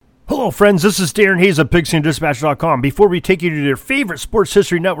Hello, friends. This is Darren Hayes of PigskinDispatch.com. Before we take you to your favorite Sports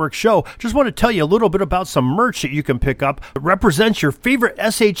History Network show, just want to tell you a little bit about some merch that you can pick up that represents your favorite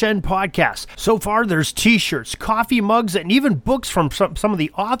SHN podcast. So far, there's t-shirts, coffee mugs, and even books from some of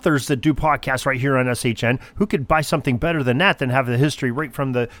the authors that do podcasts right here on SHN. Who could buy something better than that, than have the history right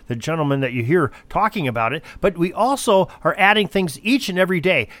from the gentleman that you hear talking about it? But we also are adding things each and every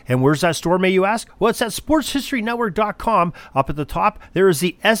day. And where's that store, may you ask? Well, it's at SportsHistoryNetwork.com. Up at the top, there is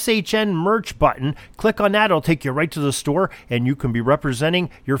the SHN merch button. Click on that. It'll take you right to the store, and you can be representing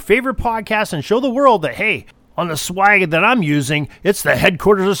your favorite podcast and show the world that, hey, on the swag that I'm using, it's the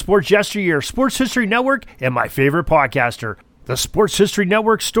headquarters of sports yesteryear, Sports History Network, and my favorite podcaster, the Sports History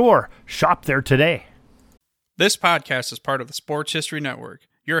Network store. Shop there today. This podcast is part of the Sports History Network,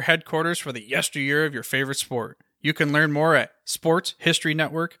 your headquarters for the yesteryear of your favorite sport. You can learn more at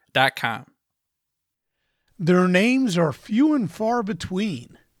sportshistorynetwork.com. Their names are few and far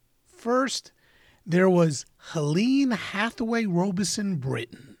between. First, there was Helene Hathaway Robeson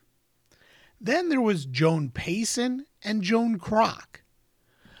Britton. Then there was Joan Payson and Joan Kroc.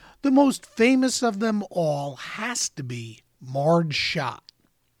 The most famous of them all has to be Marge Schott.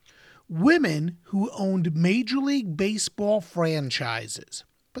 Women who owned Major League Baseball franchises.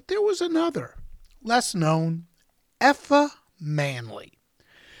 But there was another, less known, Effa Manley.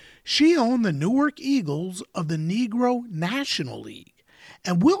 She owned the Newark Eagles of the Negro National League.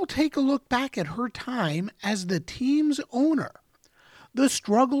 And we'll take a look back at her time as the team's owner, the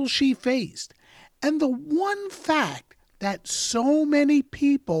struggles she faced, and the one fact that so many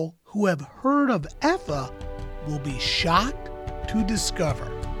people who have heard of Effa will be shocked to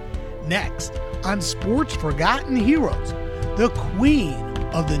discover. Next on Sports Forgotten Heroes, the queen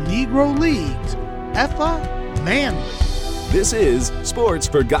of the Negro Leagues, Effa Manley. This is Sports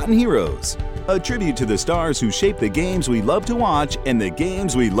Forgotten Heroes, a tribute to the stars who shaped the games we love to watch and the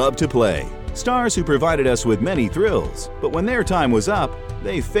games we love to play. Stars who provided us with many thrills, but when their time was up,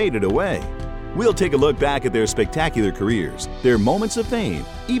 they faded away. We'll take a look back at their spectacular careers, their moments of fame,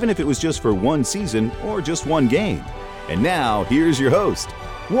 even if it was just for one season or just one game. And now, here's your host,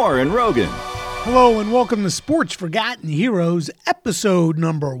 Warren Rogan. Hello and welcome to Sports Forgotten Heroes, episode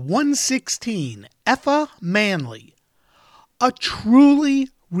number 116, Effa Manley. A truly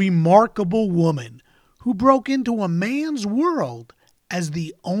remarkable woman who broke into a man's world as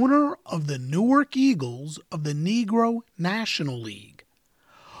the owner of the Newark Eagles of the Negro National League.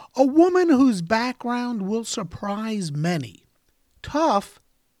 A woman whose background will surprise many. Tough,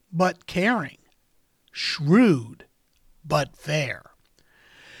 but caring. Shrewd, but fair.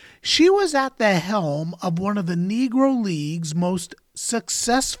 She was at the helm of one of the Negro League's most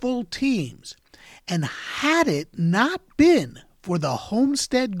successful teams, and had it not been for the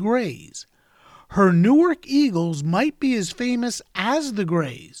Homestead Grays, her Newark Eagles might be as famous as the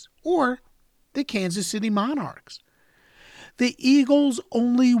Grays or the Kansas City Monarchs. The Eagles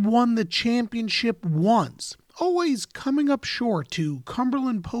only won the championship once, always coming up short to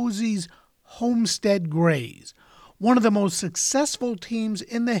Cumberland Posey's Homestead Grays, one of the most successful teams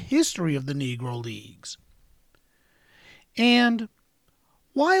in the history of the Negro Leagues. And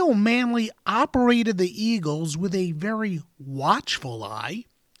while Manley operated the Eagles with a very watchful eye,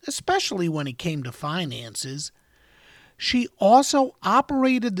 especially when it came to finances, she also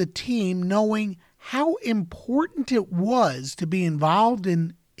operated the team knowing how important it was to be involved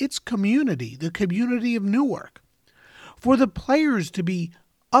in its community, the community of Newark, for the players to be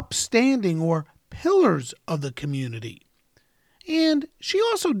upstanding or pillars of the community. And she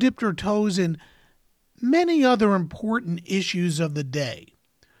also dipped her toes in many other important issues of the day.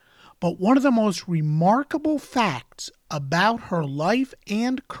 But one of the most remarkable facts about her life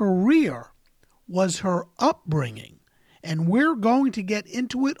and career was her upbringing. And we're going to get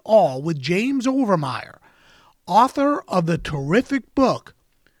into it all with James Overmyer, author of the terrific book,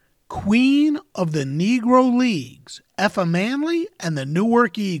 Queen of the Negro Leagues, Effa Manley and the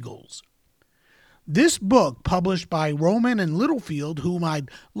Newark Eagles. This book, published by Rowman and Littlefield, whom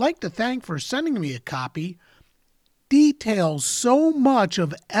I'd like to thank for sending me a copy, details so much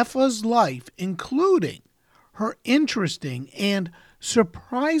of Effa's life, including her interesting and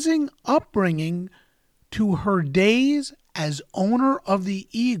surprising upbringing to her days as owner of the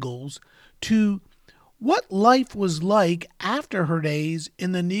Eagles, to what life was like after her days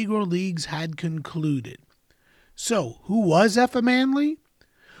in the Negro Leagues had concluded. So, who was Effa Manley?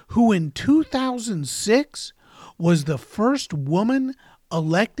 Who in 2006 was the first woman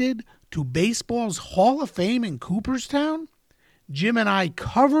elected to baseball's Hall of Fame in Cooperstown? Jim and I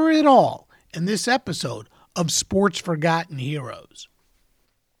cover it all in this episode of Sports Forgotten Heroes.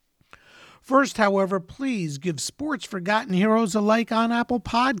 First, however, please give Sports Forgotten Heroes a like on Apple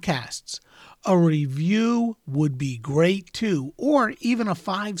Podcasts. A review would be great too, or even a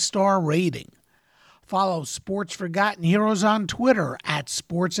 5-star rating. Follow Sports Forgotten Heroes on Twitter at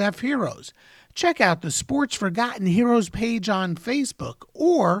SportsFHeroes. Check out the Sports Forgotten Heroes page on Facebook,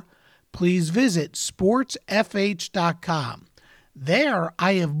 or please visit sportsfh.com. There,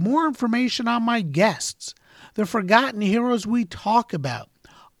 I have more information on my guests, the forgotten heroes we talk about,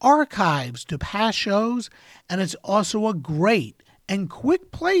 archives to past shows, and it's also a great and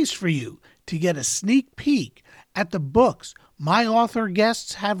quick place for you to get a sneak peek at the books my author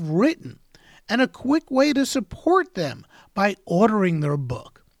guests have written, and a quick way to support them by ordering their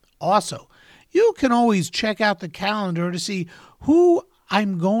book. Also, you can always check out the calendar to see who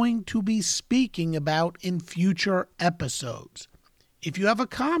I'm going to be speaking about in future episodes. If you have a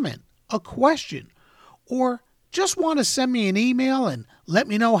comment, a question, or just want to send me an email and let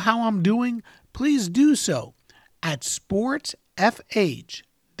me know how I'm doing, please do so at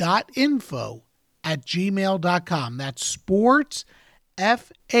sportsfh.info@gmail.com. That's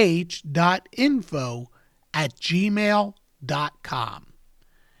sportsfh.info@gmail.com.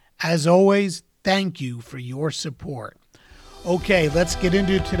 As always, thank you for your support. Okay, let's get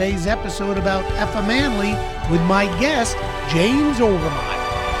into today's episode about Effa Manley with my guest, James Overmyer.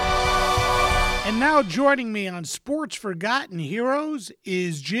 And now joining me on Sports Forgotten Heroes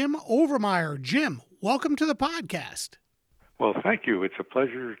is Jim Overmyer. Jim, welcome to the podcast. Well, thank you. It's a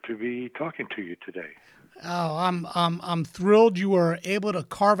pleasure to be talking to you today. Oh, I'm thrilled you were able to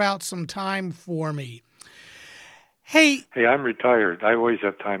carve out some time for me. Hey, I'm retired. I always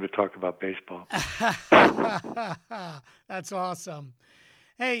have time to talk about baseball. That's awesome.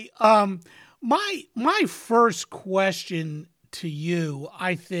 Hey, my first question to you,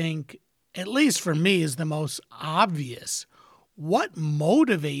 I think, at least for me, is the most obvious. What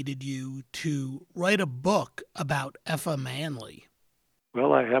motivated you to write a book about Effa Manley?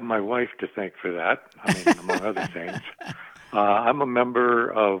 Well, I have my wife to thank for that, among other things. I'm a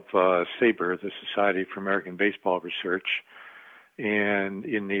member of SABR, the Society for American Baseball Research, and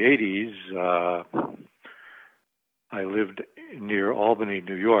in the 80s, I lived near Albany,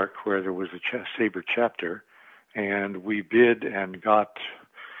 New York, where there was a SABR chapter, and we bid and got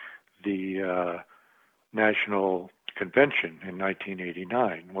the National Convention in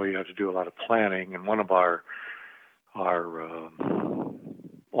 1989, where you had to do a lot of planning, and one of our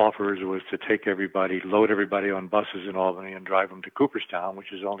offers was to load everybody on buses in Albany and drive them to Cooperstown,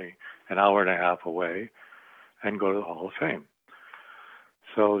 which is only an hour and a half away, and go to the Hall of Fame.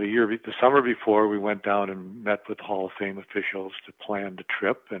 So the summer before, we went down and met with Hall of Fame officials to plan the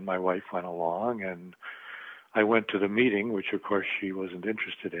trip, and my wife went along, and I went to the meeting, which of course she wasn't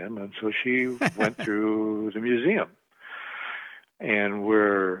interested in, and so she went through the museum. And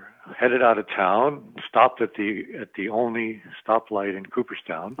we're headed out of town, stopped at the only stoplight in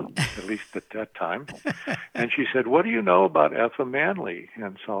Cooperstown, at least at that time. And she said, "What do you know about Effa Manley?"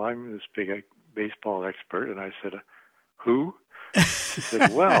 And so I'm this big baseball expert, and I said, "Who?" She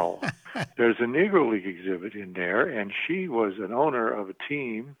said, "Well, there's a Negro League exhibit in there, and she was an owner of a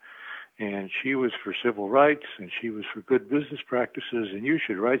team, and she was for civil rights, and she was for good business practices, and you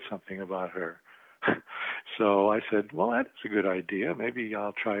should write something about her." So I said, "Well, that's a good idea. Maybe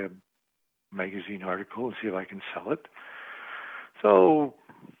I'll try a magazine article and see if I can sell it." So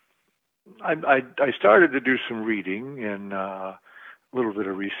I started to do some reading and a little bit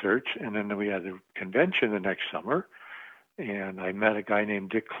of research, and then we had a convention the next summer, and I met a guy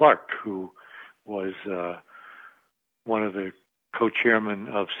named Dick Clark, who was one of the co-chairman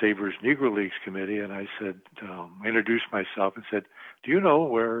of SABR's Negro Leagues committee, and I said, introduced myself and said, "Do you know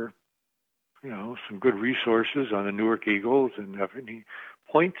where some good resources on the Newark Eagles, and have any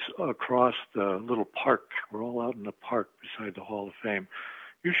points across the little park? We're all out in the park beside the Hall of Fame.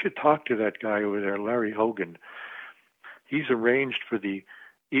 You should talk to that guy over there, Larry Hogan. He's arranged for the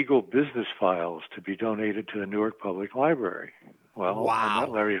Eagle business files to be donated to the Newark Public Library." Well, wow. I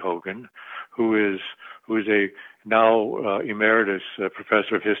met Larry Hogan, who is a now emeritus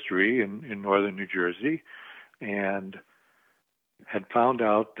professor of history in northern New Jersey, and had found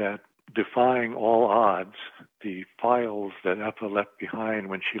out that, defying all odds, the files that Effa left behind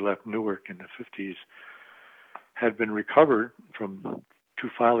when she left Newark in the 50s had been recovered from 2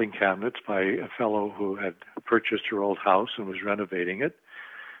 filing cabinets by a fellow who had purchased her old house and was renovating it.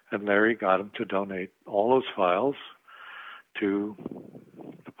 And Larry got him to donate all those files to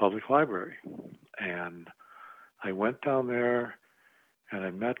the public library. And I went down there and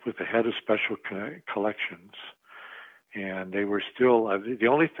I met with the head of special collections. And they were still, the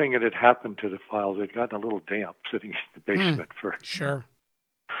only thing that had happened to the files, they'd gotten a little damp sitting in the basement for sure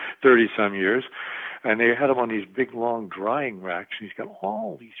 30-some years. And they had him on these big, long drying racks. And he's got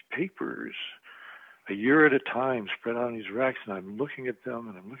all these papers, a year at a time, spread out on these racks. And I'm looking at them,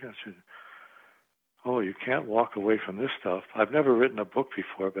 and I said, oh, you can't walk away from this stuff. I've never written a book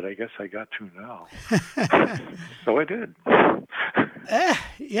before, but I guess I got to now. So I did.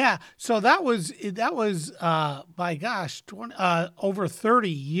 Yeah. So that was by gosh, over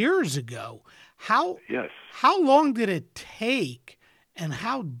 30 years ago. Yes. How long did it take, and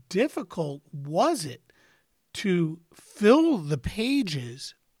how difficult was it to fill the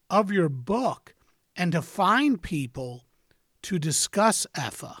pages of your book and to find people to discuss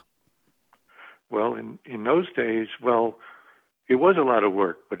EFA? Well, in those days, it was a lot of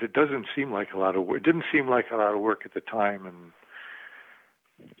work, but it doesn't seem like a lot of work. It didn't seem like a lot of work at the time, and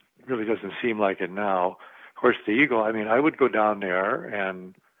it really doesn't seem like it now. Of course, the Eagle, I would go down there,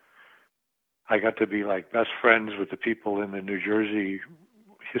 and I got to be like best friends with the people in the New Jersey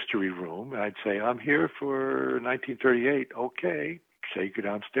history room. And I'd say, I'm here for 1938. Okay. Say, go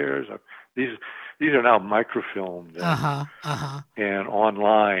downstairs. These are now microfilmed and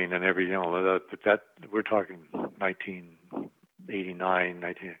online and everything. But that we're talking 1989,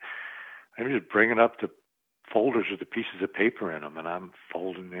 I'm just bringing up the folders with the pieces of paper in them, and I'm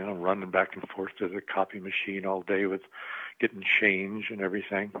folding, running back and forth to the copy machine all day with getting change and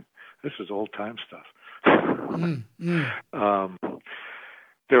everything. This is old time stuff.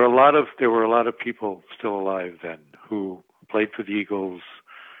 There were a lot of people still alive then who played for the Eagles,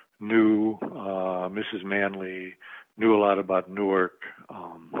 knew Mrs. Manley, knew a lot about Newark,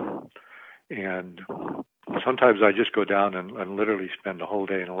 and sometimes I just go down and literally spend a whole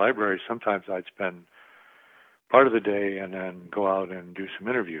day in the library. Sometimes I'd spend part of the day and then go out and do some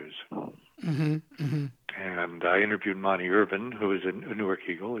interviews. And I interviewed Monty Irvin, who is a Newark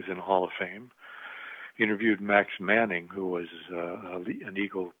Eagle. He's in the Hall of Fame. Interviewed Max Manning, who was an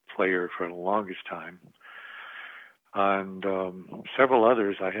Eagle player for the longest time. And several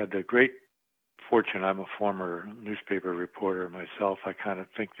others. I had the great fortune. I'm a former newspaper reporter myself. I kind of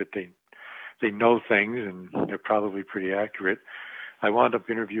think that they know things, and they're probably pretty accurate. I wound up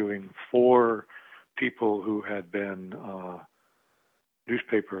interviewing 4 people who had been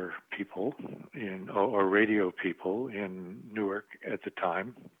newspaper people or radio people in Newark at the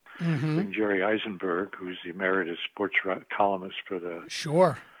time. Jerry Eisenberg, who's the emeritus sports columnist for the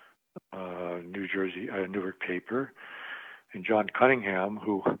New Jersey Newark paper, and John Cunningham,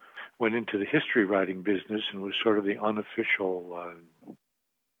 who went into the history writing business and was sort of the unofficial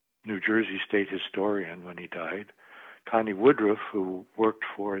New Jersey state historian when he died. Connie Woodruff, who worked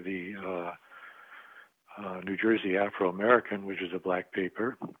for the New Jersey Afro-American, which is a black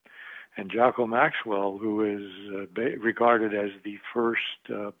paper, and Jocko Maxwell, who is regarded as the first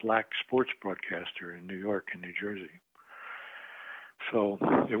black sports broadcaster in New York and New Jersey. So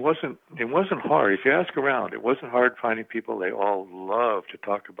it wasn't hard. If you ask around, it wasn't hard finding people. They all love to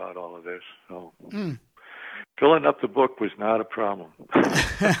talk about all of this. So filling up the book was not a problem.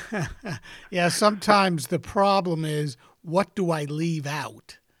 Yeah, sometimes the problem is, what do I leave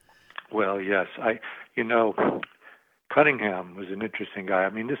out? Well, yes. Cunningham was an interesting guy.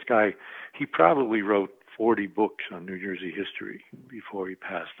 This guy, he probably wrote 40 books on New Jersey history before he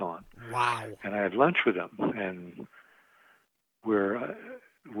passed on. Wow. And I had lunch with him, and we're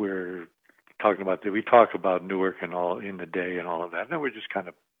talking about that. We talk about Newark and all in the day and all of that. And then we're just kind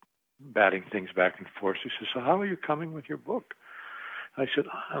of batting things back and forth. He says, so how are you coming with your book? I said,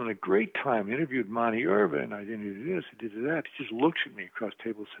 I'm having a great time. I interviewed Monty Irvin. I did this, I did that. He just looks at me across the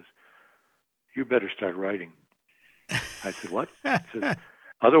table and says, you better start writing. I said, what? He said,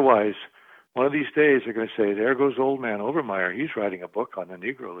 otherwise, one of these days they're going to say, there goes old man Overmeyer. He's writing a book on the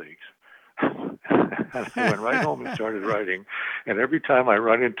Negro Leagues. And I went right home and started writing. And every time I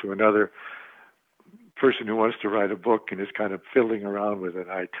run into another person who wants to write a book and is kind of fiddling around with it,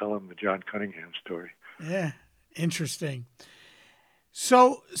 I tell them the John Cunningham story. Yeah, interesting.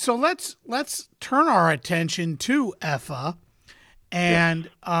 So let's turn our attention to EFA, and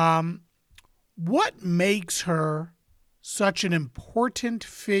what makes her such an important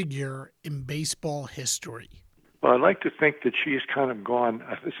figure in baseball history? Well, I'd like to think that she's kind of gone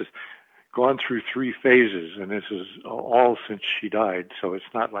through 3 phases, and this is all since she died, so it's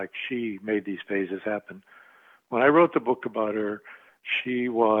not like she made these phases happen. When I wrote the book about her, she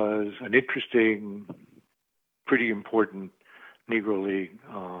was an interesting, pretty important Negro League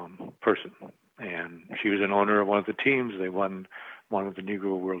person, and she was an owner of one of the teams. They won one of the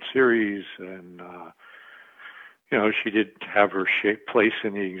Negro World Series, and she did have her place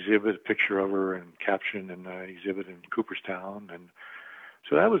in the exhibit, a picture of her and caption in the exhibit in Cooperstown, and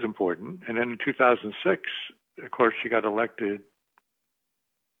so that was important. And then in 2006, of course, she got elected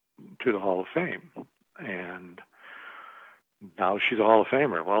to the Hall of Fame. And now she's a Hall of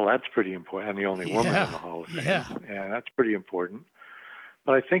Famer. Well, that's pretty important. And the only woman in the Hall of Fame. Yeah. And that's pretty important.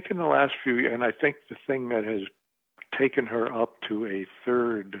 But I think in the last few years, and I think the thing that has taken her up to a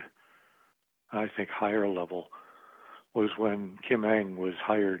third, I think, higher level was when Kim Ng was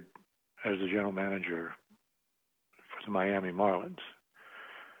hired as the general manager for the Miami Marlins.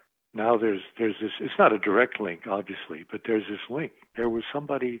 Now there's this, it's not a direct link, obviously, but there's this link. There was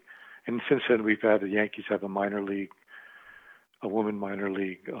somebody, and since then we've had the Yankees have a woman minor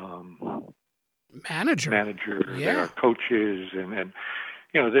league manager. There are coaches, and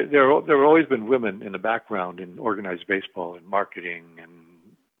you know, there have always been women in the background in organized baseball and marketing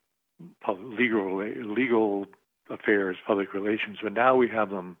and legal affairs, public relations, but now we have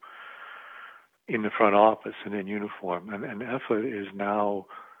them in the front office and in uniform. And Effa is now,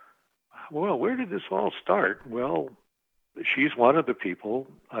 well, where did this all start? Well, she's one of the people,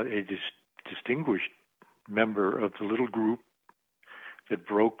 a distinguished member of the little group that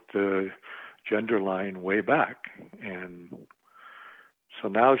broke the gender line way back. And so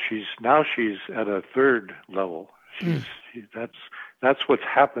now she's at a third level. That's what's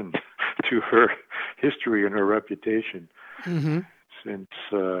happened to her history and her reputation since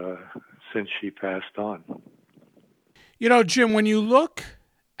she passed on. You know, Jim, when you look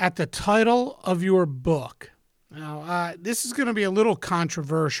at the title of your book, now this is going to be a little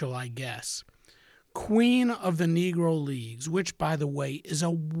controversial, I guess. Queen of the Negro Leagues, which, by the way, is a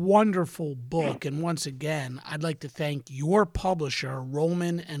wonderful book. And once again, I'd like to thank your publisher,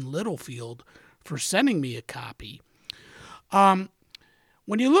 Rowman and Littlefield, for sending me a copy.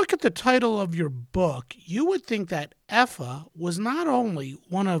 When you look at the title of your book, you would think that Effa was not only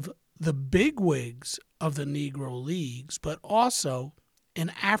one of the bigwigs of the Negro Leagues, but also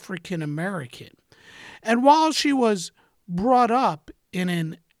an African American. And while she was brought up in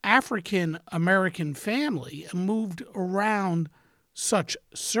an African American family and moved around such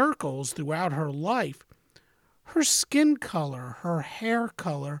circles throughout her life, her skin color, her hair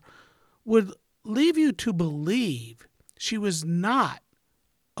color would leave you to believe she was not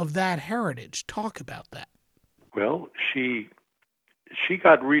of that heritage. Talk about that. Well, she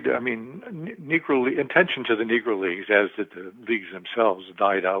got attention to the Negro Leagues, as did the leagues themselves,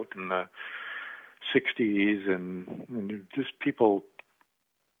 died out in the 60s, and just people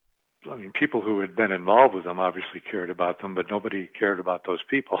who had been involved with them obviously cared about them, but nobody cared about those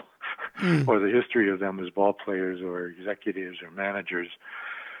people or the history of them as ball players or executives or managers.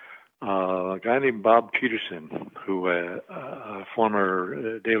 A guy named Bob Peterson, who a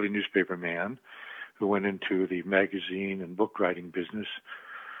former daily newspaper man who went into the magazine and book writing business,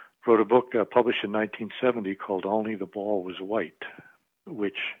 wrote a book published in 1970 called Only the Ball Was White,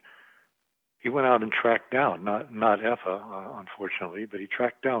 which he went out and tracked down, not Effa, unfortunately, but he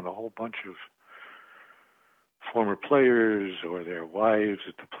tracked down a whole bunch of former players or their wives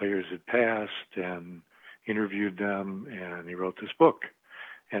that the players had passed and interviewed them, and he wrote this book.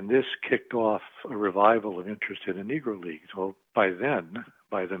 And this kicked off a revival of interest in the Negro Leagues. Well, by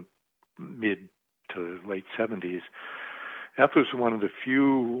the mid to late 70s, Effa was one of the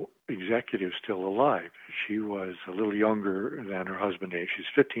few executives still alive. She was a little younger than her husband Abe. She's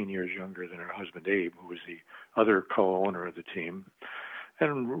 15 years younger than her husband Abe, who was the other co-owner of the team,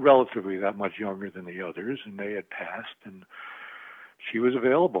 and relatively that much younger than the others, and they had passed, and she was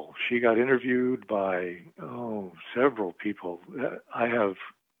available. She got interviewed by several people. I have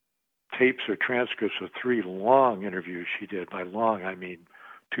tapes or transcripts of 3 long interviews she did. By long, I mean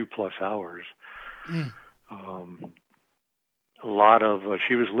 2+ hours. A lot of,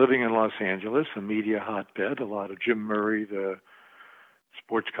 she was living in Los Angeles, a media hotbed. A lot of Jim Murray, the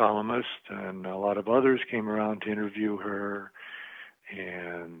sports columnist, and a lot of others came around to interview her.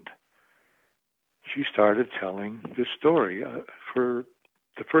 And she started telling this story. For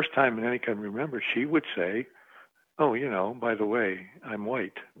the first time in any can remember, she would say, "Oh, by the way, I'm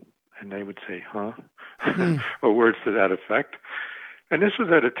white." And they would say, "Huh?" or words to that effect. And this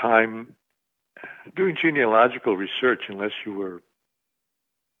was at a time, doing genealogical research, unless you were,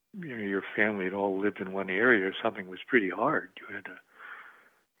 your family had all lived in one area or something, was pretty hard. You had to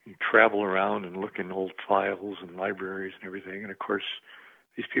travel around and look in old files and libraries and everything. And of course,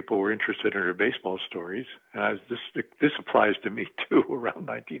 these people were interested in her baseball stories. And this applies to me too, around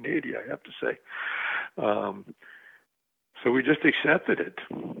 1980, I have to say. So we just accepted it.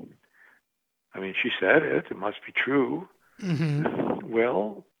 I mean, she said it. It must be true. Mm-hmm.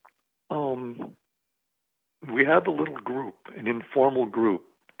 Well, we had a little group, an informal group,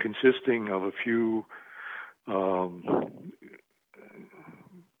 consisting of a few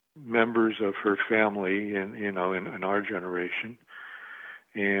members of her family in our generation.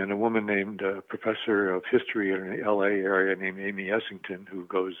 and a woman named professor of history in the L.A. area named Amy Essington, who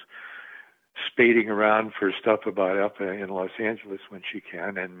goes spading around for stuff about EFA in Los Angeles when she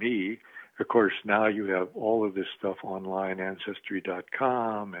can, and me. Of course, now you have all of this stuff online,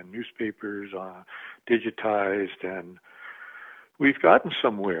 Ancestry.com, and newspapers digitized, and we've gotten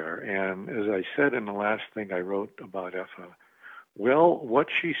somewhere. And as I said in the last thing I wrote about EFA, well, what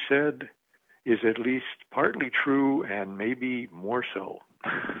she said is at least partly true and maybe more so,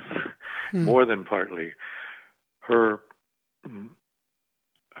 more than partly. Her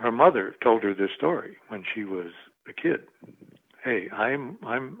mother told her this story when she was a kid. Hey, I'm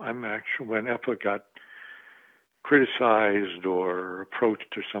actually, when EFA got criticized or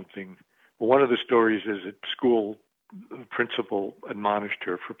approached or something, one of the stories is at school, the principal admonished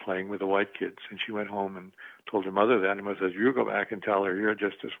her for playing with the white kids, and she went home and told her mother that, and mother says, you go back and tell her you're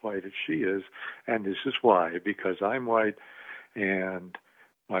just as white as she is, and this is why, because I'm white and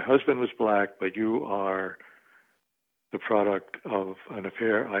my husband was black, but you are the product of an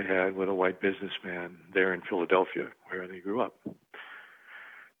affair I had with a white businessman there in Philadelphia, where they grew up.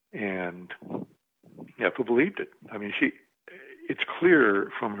 And Effa believed it. I mean, it's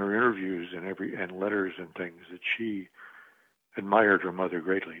clear from her interviews and letters and things that she admired her mother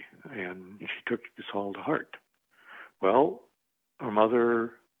greatly, and she took this all to heart. Well, her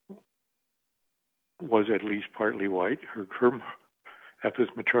mother was at least partly white. Her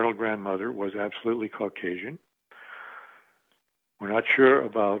Effa's maternal grandmother was absolutely Caucasian. We're not sure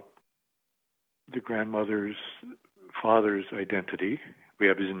about the grandmother's father's identity. We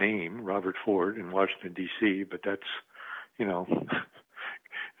have his name, Robert Ford, in Washington, D.C., but that's, at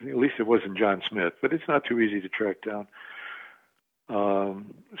least it wasn't John Smith, but it's not too easy to track down.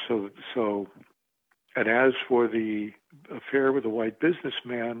 And as for the affair with the white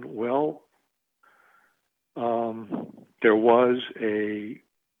businessman, well, there was a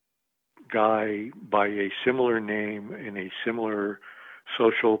guy by a similar name in a similar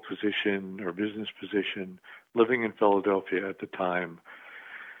social position or business position living in Philadelphia at the time.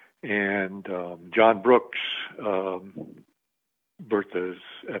 And John Brooks, Effa's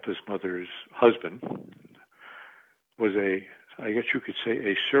mother's husband, was I guess you could say,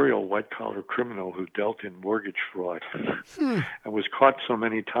 a serial white-collar criminal who dealt in mortgage fraud and was caught so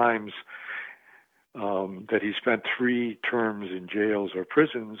many times that he spent 3 terms in jails or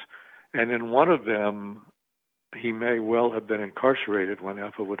prisons. And in one of them, he may well have been incarcerated when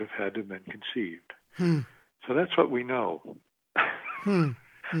Effa would have had to have been conceived. So that's what we know. And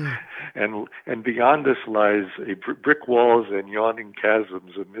beyond us lies brick walls and yawning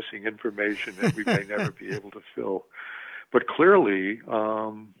chasms of missing information that we may never be able to fill. But clearly,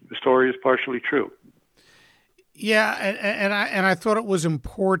 the story is partially true. Yeah, and I thought it was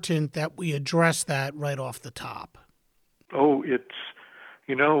important that we address that right off the top. Oh, it's,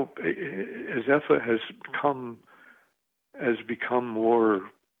 as Effa has become more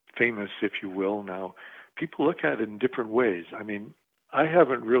famous, if you will, now, people look at it in different ways. I mean, I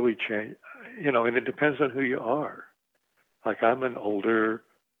haven't really changed, and it depends on who you are. Like, I'm an older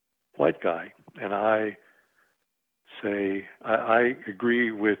white guy, and I say, I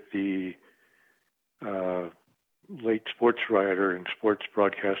agree with the late sports writer and sports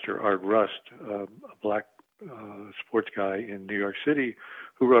broadcaster Art Rust, a black sports guy in New York City,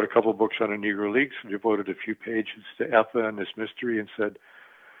 who wrote a couple books on the Negro Leagues and devoted a few pages to Effa and this mystery and said,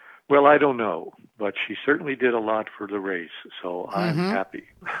 well, I don't know, but she certainly did a lot for the race, so I'm happy.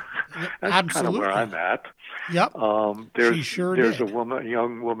 That's Absolutely. kind of where I'm at. Yep. She sure there's did. a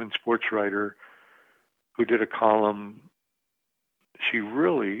young woman sports writer who did a column. She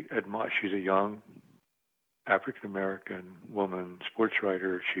really she's a young African-American woman sports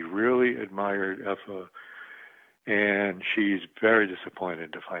writer. She really admired Effa, and she's very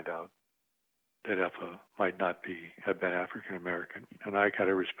disappointed to find out that Effa might not have been African-American, and I got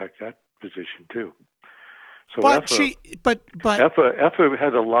to respect that position too. So but Effa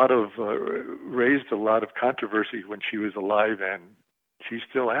had raised a lot of controversy when she was alive, and she's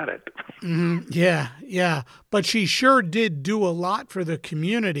still at it. Yeah. But she sure did do a lot for the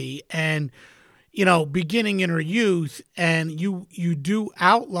community, and beginning in her youth, and you do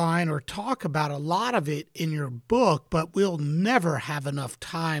outline or talk about a lot of it in your book, but we'll never have enough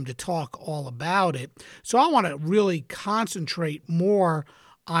time to talk all about it. So I want to really concentrate more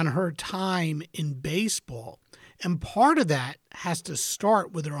on her time in baseball. And part of that has to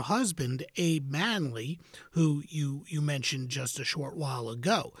start with her husband, Abe Manley, who you mentioned just a short while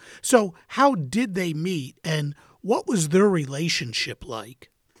ago. So how did they meet, and what was their relationship like?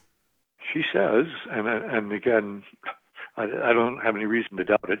 She says, and again, I don't have any reason to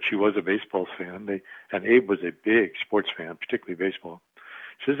doubt it, she was a baseball fan, and Abe was a big sports fan, particularly baseball.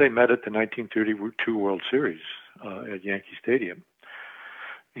 Says they met at the 1932 World Series at Yankee Stadium.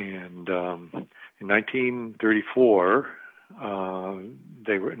 And in 1934, in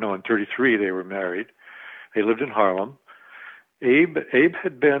 33 they were married. They lived in Harlem. Abe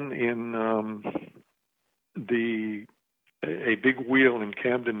had been in a big wheel in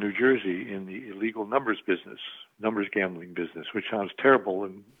Camden, New Jersey, in the illegal numbers gambling business, which sounds terrible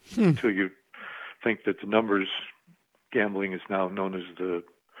until you think that the numbers gambling is now known as the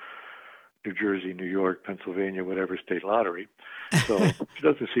New Jersey, New York, Pennsylvania, whatever state lottery. So it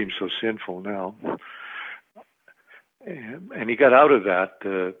doesn't seem so sinful now. And he got out of that.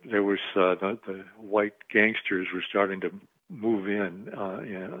 There was the white gangsters were starting to move in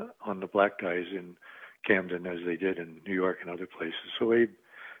on the black guys in Camden as they did in New York and other places. So Abe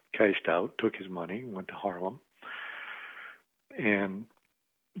cashed out, took his money, went to Harlem. And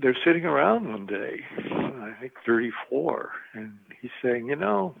they're sitting around one day, I think 34, and he's saying,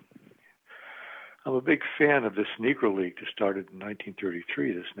 I'm a big fan of this Negro League that started in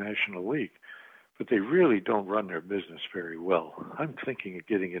 1933, this National League, but they really don't run their business very well. I'm thinking of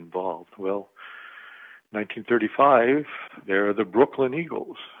getting involved. Well, 1935, they're the Brooklyn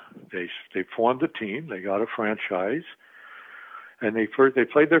Eagles. They formed a team. They got a franchise, and they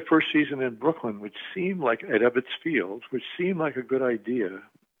played their first season in Brooklyn, which seemed like at Ebbets Field, which seemed like a good idea,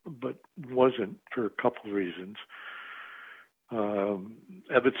 but wasn't for a couple of reasons.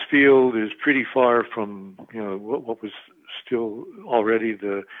 Ebbets Field is pretty far from what was still already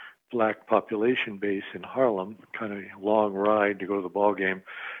the black population base in Harlem. Kind of a long ride to go to the ball game,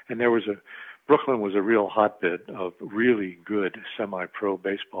 and Brooklyn was a real hotbed of really good semi-pro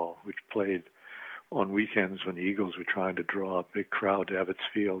baseball, which played on weekends when the Eagles were trying to draw a big crowd to Ebbets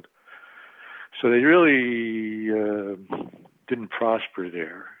Field. So they really didn't prosper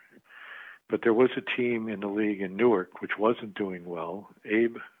there. But there was a team in the league in Newark which wasn't doing well.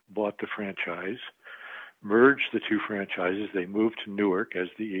 Abe bought the franchise, merged the two franchises. They moved to Newark as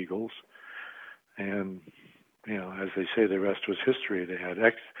the Eagles. And, as they say, the rest was history. They had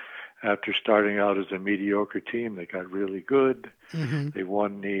after starting out as a mediocre team, they got really good. Mm-hmm. They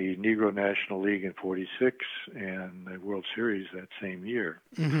won the Negro National League in 46 and the World Series that same year.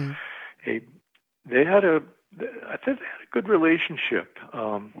 Mm-hmm. They had a good relationship.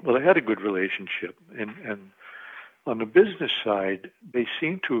 They had a good relationship. And on the business side, they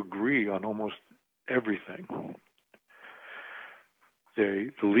seemed to agree on almost everything.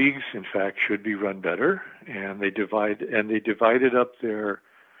 The leagues, in fact, should be run better, and they divided up their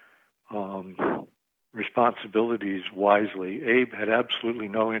responsibilities wisely. Abe had absolutely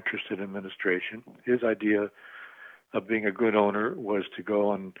no interest in administration. His idea of being a good owner was to go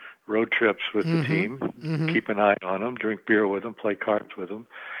on road trips with the team, keep an eye on them, drink beer with them, play cards with them,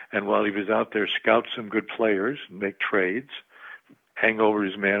 and while he was out there, scout some good players, make trades, hang over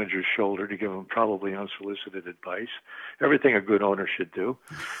his manager's shoulder to give him probably unsolicited advice, everything a good owner should do.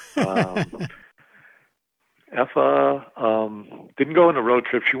 Effa didn't go on a road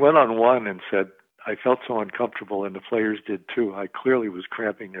trip. She went on one and said, I felt so uncomfortable, and the players did too. I clearly was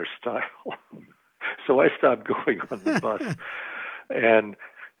cramping their style. So I stopped going on the bus. And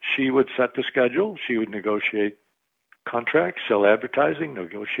she would set the schedule. She would negotiate contracts, sell advertising,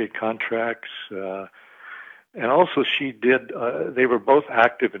 negotiate contracts. And also she did, they were both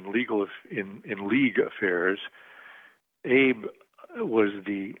active in league affairs. Abe was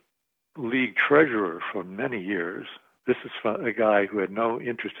the league treasurer for many years. This is a guy who had no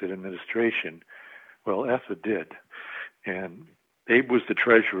interest in administration. Well, Effa did. And Abe was the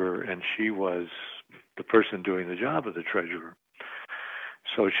treasurer, and she was the person doing the job of the treasurer.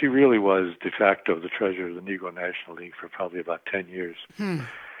 So she really was de facto the treasurer of the Negro National League for probably about 10 years.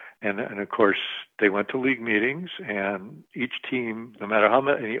 And of course, they went to league meetings, and each team, no matter how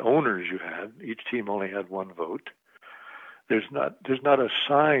many owners you had, each team only had one vote. There's not a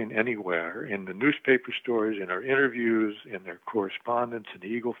sign anywhere in the newspaper stories, in our interviews, in their correspondence, in the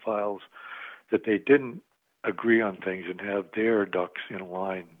Eagle files, that they didn't agree on things and have their ducks in a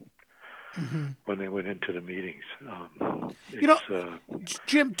line when they went into the meetings.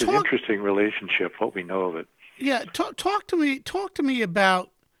 Jim, it's an interesting relationship, what we know of it. Yeah, talk to me about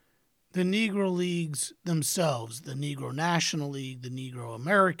the Negro Leagues themselves, the Negro National League, the Negro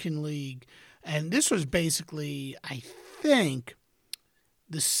American League, and this was basically, I think,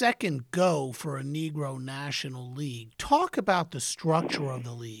 the second go for a Negro National League. Talk about the structure of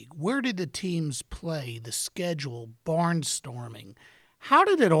the league. Where did the teams play, the schedule, barnstorming? How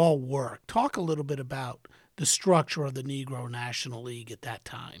did it all work? Talk a little bit about the structure of the Negro National League at that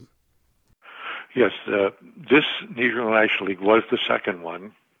time. Yes, this Negro National League was the second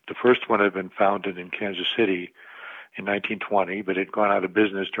one. The first one had been founded in Kansas City in 1920, but it had gone out of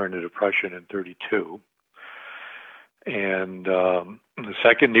business during the Depression in 32. And the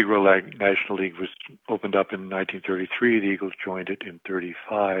second Negro National League was opened up in 1933. The Eagles joined it in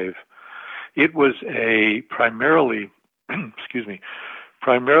 35. It was a primarily,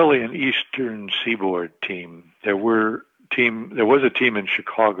 primarily an Eastern Seaboard team. There was a team in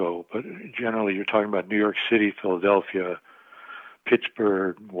Chicago, but generally you're talking about New York City, Philadelphia,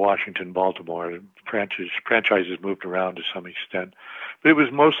 Pittsburgh, Washington, Baltimore. Franchises moved around to some extent, but it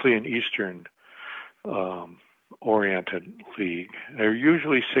was mostly an Eastern oriented league. There are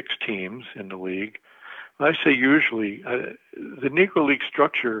usually 6 teams in the league. When I say usually, the Negro League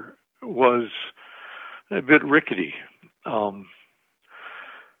structure was a bit rickety.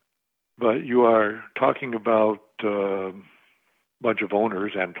 But you are talking about a bunch of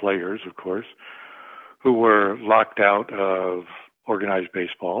owners and players, of course, who were locked out of organized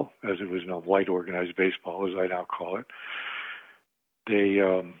baseball, as it was known, white organized baseball, as I now call it. They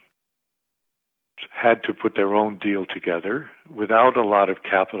had to put their own deal together without a lot of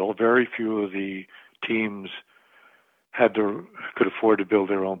capital. Very few of the teams could afford to build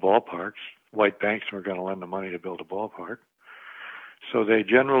their own ballparks. White banks weren't going to lend the money to build a ballpark. So they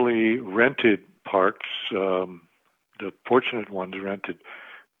generally rented parks. The fortunate ones rented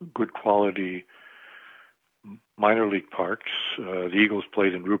good quality minor league parks. The Eagles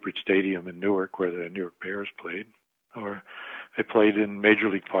played in Rupert Stadium in Newark, where the New York Bears played, or they played in major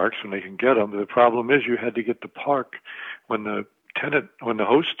league parks when they can get them. The problem is you had to get the park when the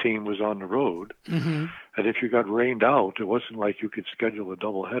host team was on the road. Mm-hmm. And if you got rained out, it wasn't like you could schedule a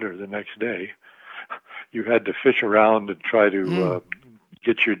doubleheader the next day. You had to fish around and try to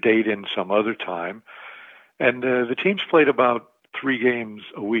get your date in some other time. And the teams played about 3 games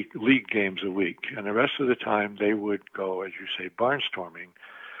a week, league games a week. And the rest of the time they would go, as you say, barnstorming.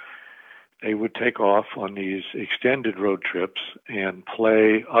 They would take off on these extended road trips and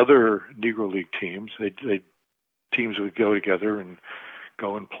play other Negro League teams. Teams would go together and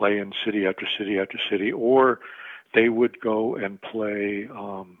go and play in city after city after city, or they would go and play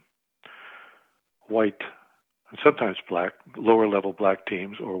white, and sometimes black, lower-level black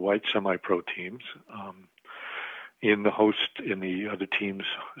teams or white semi-pro teams in the other teams'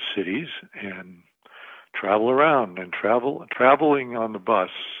 cities and travel around. And traveling on the bus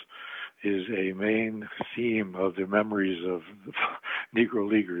is a main theme of the memories of Negro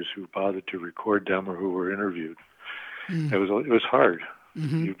Leaguers who bothered to record them or who were interviewed. It was hard.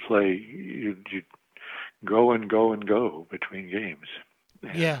 Mm-hmm. You'd go and go and go between games.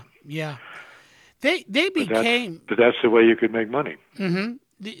 And They became. But that's the way you could make money. Mm-hmm.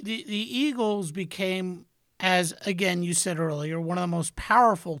 The Eagles became, as again you said earlier, one of the most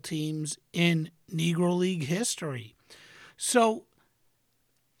powerful teams in Negro League history. So,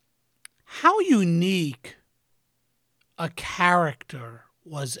 how unique a character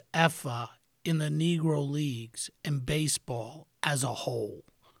was Effa in the Negro Leagues and baseball as a whole?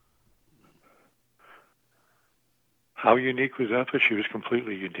 How unique was Effa? She was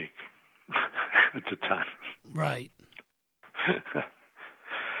completely unique at the time. Right.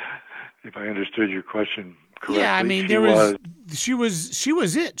 If I understood your question correctly. Yeah, I mean, she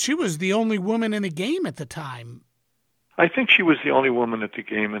was it. She was the only woman in the game at the time. I think she was the only woman at the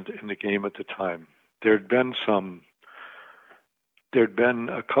game in the game at the time. There'd been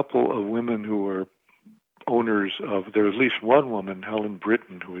a couple of women who were owners of. There was at least one woman, Helen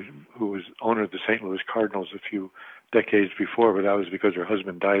Britton, who was owner of the St. Louis Cardinals a few decades before, but that was because her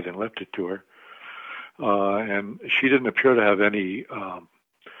husband died and left it to her. And she didn't appear to have any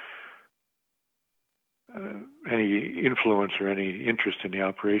influence or any interest in the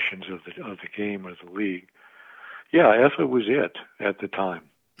operations of the game or the league. Yeah, Effa was it at the time.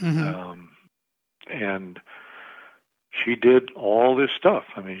 Mm-hmm. And she did all this stuff.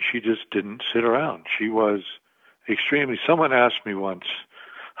 I mean, she just didn't sit around. She was extremely. Someone asked me once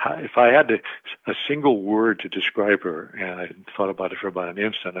if I had a single word to describe her, and I thought about it for about an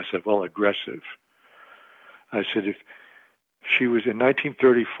instant. I said, well, aggressive. I said, if she was in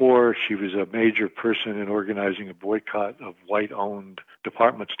 1934, she was a major person in organizing a boycott of white-owned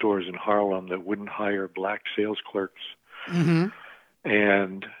department stores in Harlem that wouldn't hire black sales clerks. Mm-hmm.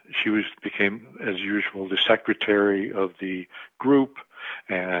 And she became, as usual, the secretary of the group,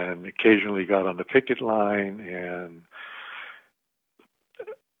 and occasionally got on the picket line. And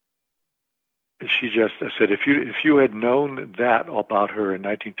she just said, if you had known that about her in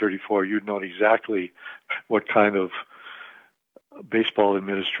 1934, you'd known exactly what kind of baseball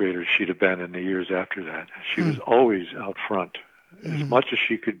administrator she'd have been in the years after that. She was always out front, as much as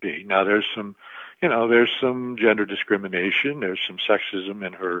she could be. Now, there's some gender discrimination. There's some sexism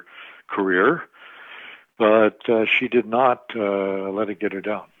in her career. but she did not let it get her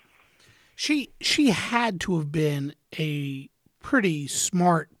down. She had to have been a pretty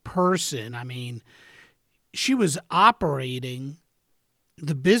smart person. I mean, she was operating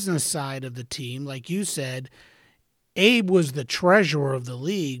the business side of the team, like you said. Abe was the treasurer of the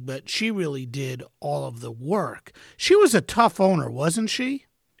league, but she really did all of the work. She was a tough owner, wasn't she?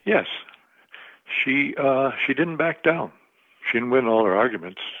 Yes. She didn't back down. She didn't win all her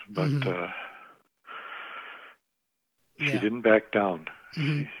arguments, but she didn't back down.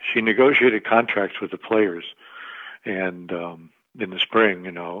 Mm-hmm. She negotiated contracts with the players, and in the spring,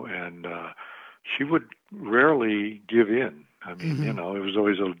 and she would rarely give in. I mean, it was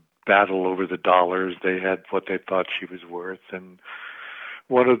always a battle over the dollars. They had what they thought she was worth, and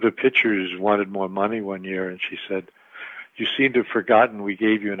one of the pitchers wanted more money one year, and she said, "You seem to have forgotten we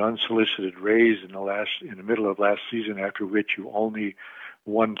gave you an unsolicited raise in the middle of last season, after which you only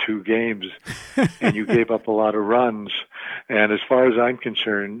won 2 games, and you gave up a lot of runs. And as far as I'm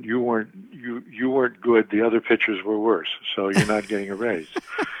concerned, you weren't good. The other pitchers were worse, so you're not getting a raise."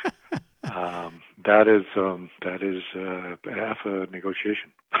 That is half a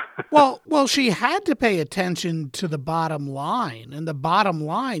negotiation. Well, she had to pay attention to the bottom line, and the bottom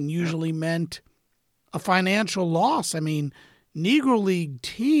line usually meant a financial loss. I mean, Negro League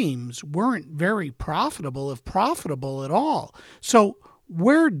teams weren't very profitable, if profitable at all. So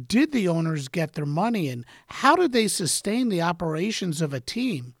where did the owners get their money, and how did they sustain the operations of a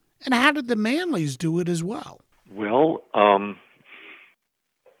team? And how did the Manleys do it as well? Well,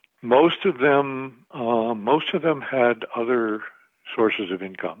 most of them had other sources of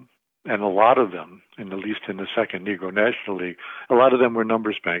income, and a lot of them, at least in the second Negro National League, a lot of them were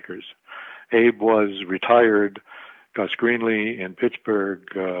numbers bankers. Abe was retired. Gus Greenlee in Pittsburgh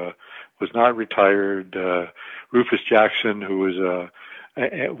was not retired. Rufus Jackson, who was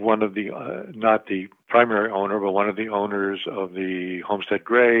one of the, not the primary owner, but one of the owners of the Homestead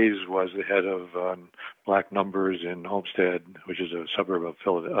Grays, was the head of black numbers in Homestead, which is a suburb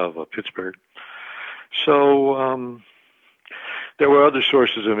of Pittsburgh. So there were other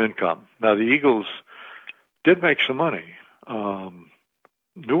sources of income. Now, the Eagles did make some money.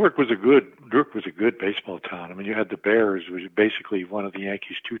 Newark was a good baseball town. I mean, you had the Bears, which was basically one of the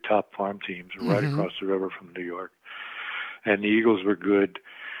Yankees' 2 top farm teams right across the river from New York. And the Eagles were good.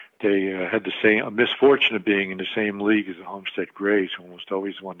 They had a misfortune of being in the same league as the Homestead Grays, who almost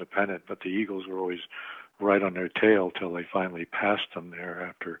always won the pennant, but the Eagles were always right on their tail till they finally passed them there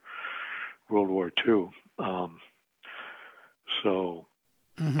after World War II.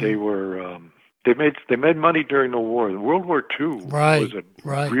 They were they made money during the war. World War II was a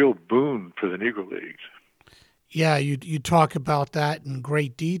real boon for the Negro Leagues. Yeah, you talk about that in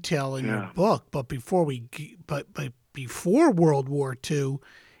great detail in your book. But before World War II,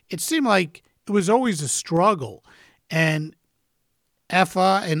 it seemed like it was always a struggle, and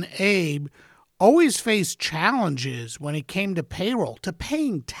Effa and Abe always faced challenges when it came to payroll, to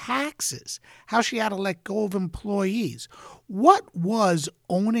paying taxes, how she had to let go of employees. What was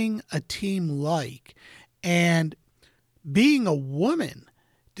owning a team like? And being a woman,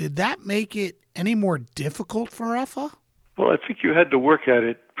 did that make it any more difficult for Effa? Well, I think you had to work at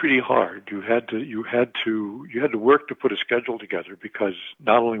it pretty hard. You had to work to put a schedule together, because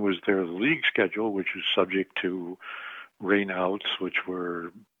not only was there the league schedule, which was subject to rainouts, which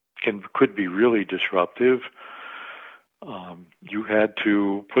could be really disruptive. You had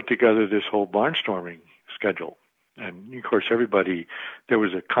to put together this whole barnstorming schedule. And, of course, there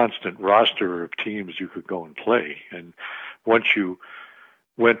was a constant roster of teams you could go and play. And once you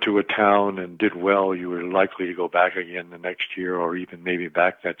went to a town and did well, you were likely to go back again the next year, or even maybe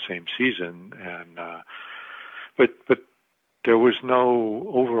back that same season. And but there was no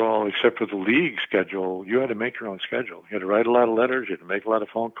overall, except for the league schedule. You had to make your own schedule. You had to write a lot of letters. You had to make a lot of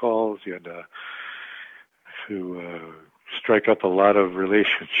phone calls. You had to strike up a lot of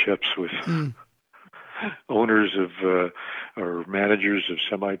relationships with owners of or managers of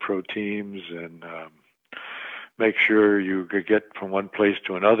semi-pro teams, and make sure you could get from one place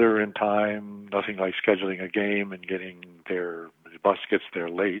to another in time. Nothing like scheduling a game and getting there. The bus gets there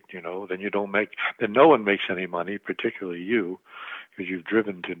late, then then no one makes any money, particularly you, because you've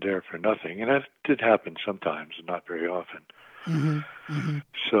driven to there for nothing. And that did happen sometimes, not very often.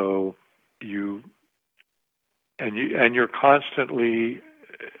 So you're constantly,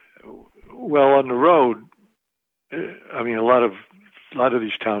 well, on the road. I mean, a lot of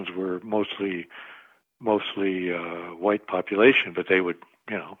these towns were mostly white population, but they would,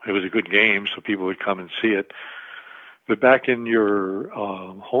 it was a good game, so people would come and see it. But back in your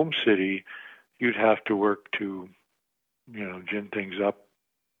home city, you'd have to work to, gin things up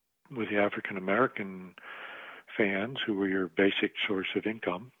with the African American fans, who were your basic source of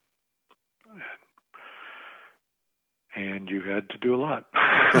income. And you had to do a lot.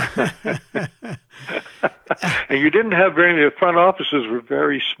 And you didn't have very many. The front offices were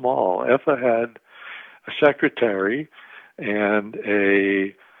very small. EFA had a secretary and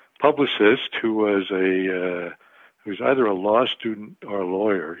a publicist who was either a law student or a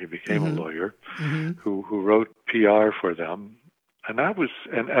lawyer. He became a lawyer who wrote PR for them. And that was,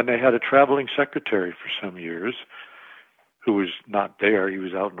 and they had a traveling secretary for some years who was not there. He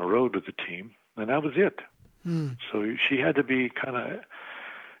was out on the road with the team, and that was it. So she had to be kind of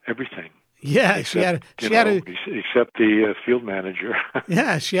everything. Yeah, except the field manager.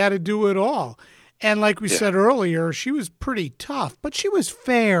 Yeah, she had to do it all. And like we said earlier, she was pretty tough, but she was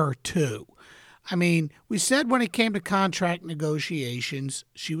fair too. I mean, we said when it came to contract negotiations,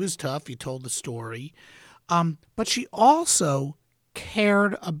 she was tough. You told the story. But she also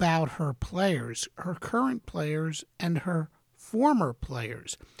cared about her players, her current players and her former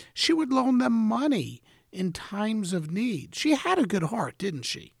players. She would loan them money in times of need. She had a good heart, didn't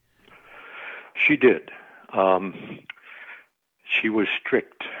she? She did. She was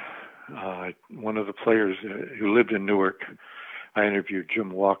strict. One of the players who lived in Newark, I interviewed,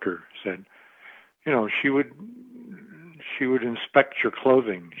 Jim Walker, said, she would inspect your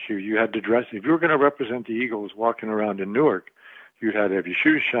clothing. You had to dress. If you were going to represent the Eagles walking around in Newark, you had to have your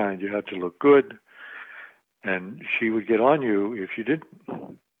shoes shined. You had to look good. And she would get on you if you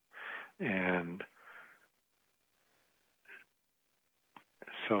didn't. And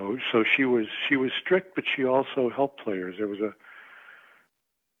so she was strict, but she also helped players. There was a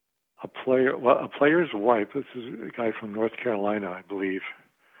player's wife, this is a guy from North Carolina, I believe,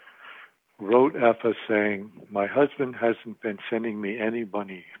 wrote EFA saying, "My husband hasn't been sending me any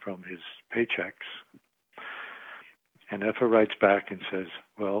money from his paychecks." And EFA writes back and says,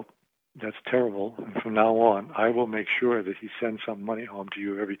 "Well, that's terrible. And from now on, I will make sure that he sends some money home to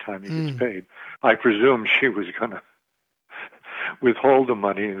you every time he gets paid." I presume she was going to withhold the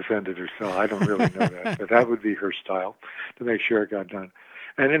money and send it herself. I don't really know that, but that would be her style, to make sure it got done.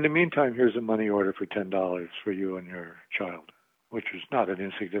 And in the meantime, here's a money order for $10 for you and your child, which was not an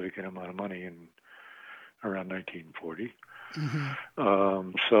insignificant amount of money in around 1940.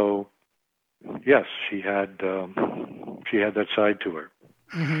 So, yes, she had that side to her.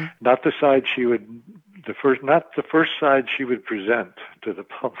 Not the side not the first side she would present to the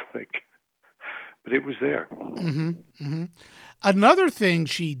public, but it was there. Another thing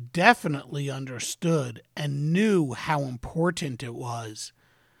she definitely understood and knew how important it was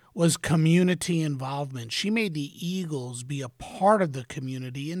community involvement. She made the Eagles be a part of the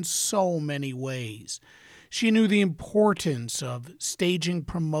community in so many ways. She knew the importance of staging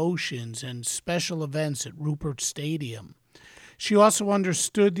promotions and special events at Ruppert Stadium. She also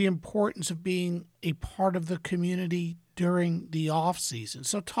understood the importance of being a part of the community during the off season.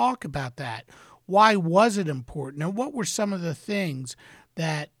 So talk about that. Why was it important, and what were some of the things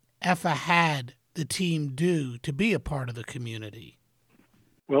that EFA had the team do to be a part of the community?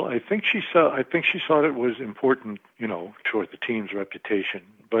 Well, I think she saw it was important, toward the team's reputation.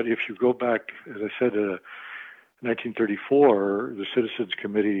 But if you go back, as I said, 1934, the Citizens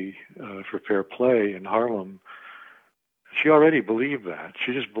Committee for Fair Play in Harlem, she already believed that.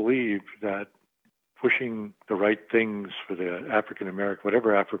 She just believed that pushing the right things for the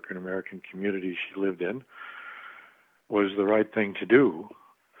whatever African American community she lived in, was the right thing to do.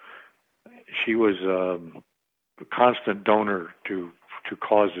 She was a constant donor to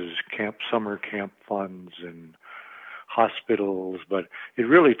causes, summer camp funds and hospitals, but it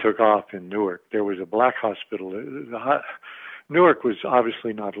really took off in Newark. There was a black hospital. Newark was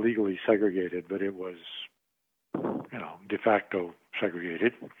obviously not legally segregated, but it was, de facto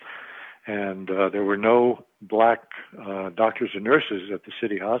segregated. And there were no black doctors and nurses at the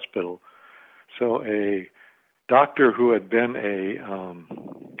city hospital. So a doctor who had been a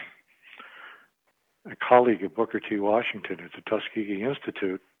colleague of Booker T. Washington at the Tuskegee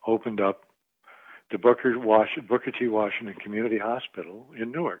Institute opened up the Booker T. Washington Community Hospital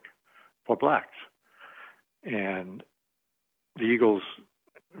in Newark for blacks. And the Eagles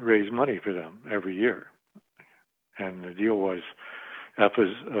raised money for them every year. And the deal was,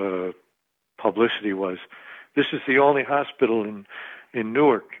 EFA's publicity was, this is the only hospital in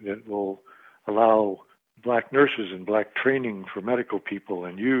Newark that will allow black nurses and black training for medical people,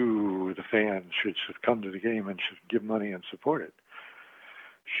 and you, the fans, should come to the game and should give money and support it.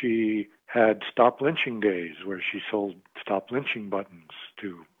 She had Stop Lynching Days where she sold Stop Lynching buttons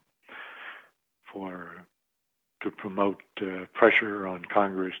to promote pressure on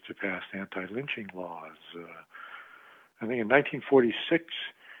Congress to pass anti-lynching laws. I think in 1946,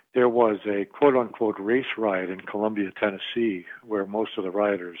 there was a quote-unquote race riot in Columbia, Tennessee, where most of the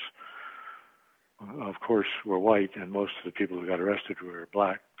rioters, of course, were white, and most of the people who got arrested were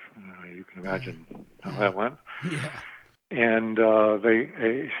black. You can imagine how that went. Yeah. And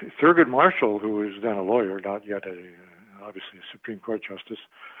Thurgood Marshall, who was then a lawyer, not yet obviously a Supreme Court justice,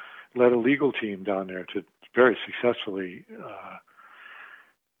 led a legal team down there to very successfully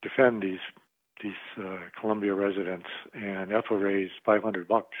defend these Columbia residents, and Ethel raised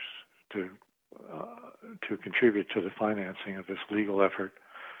 $500 to contribute to the financing of this legal effort.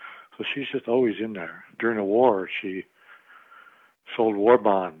 So she's just always in there. During the war, she sold war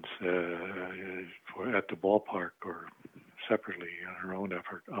bonds at the ballpark or separately on her own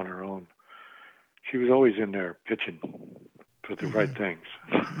effort, on her own. She was always in there pitching for the right things.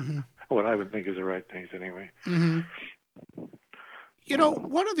 What I would think is the right things anyway. You know,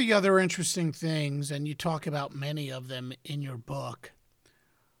 one of the other interesting things, and you talk about many of them in your book,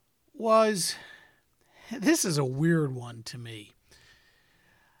 was, this is a weird one to me.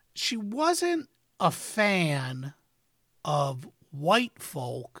 She wasn't a fan of white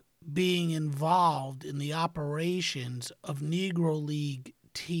folk being involved in the operations of Negro League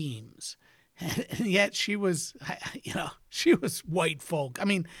teams. And yet she was, she was white folk. I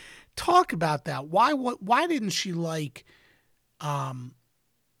mean, talk about that. Why didn't she like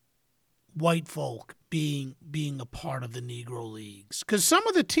white folk being a part of the Negro Leagues? Because some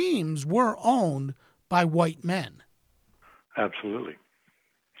of the teams were owned by white men. Absolutely.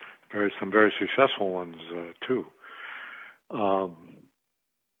 Some very successful ones, too. It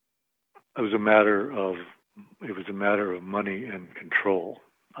was a matter of money and control.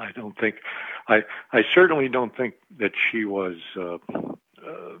 I certainly don't think that she was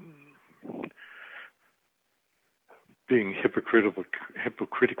being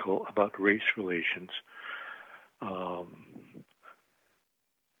hypocritical about race relations.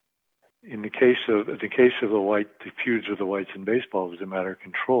 In the case of the feuds of the whites in baseball, it was a matter of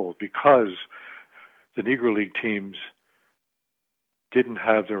control because the Negro League teams didn't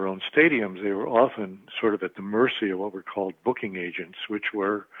have their own stadiums. They were often sort of at the mercy of what were called booking agents, which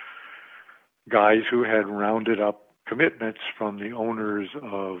were guys who had rounded up commitments from the owners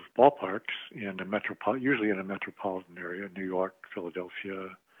of ballparks usually in a metropolitan area, New York,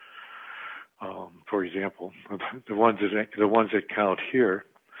 Philadelphia, for example, the ones that count here.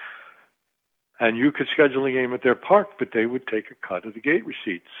 And you could schedule a game at their park, but they would take a cut of the gate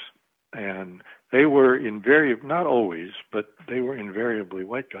receipts. And they were not always, but they were invariably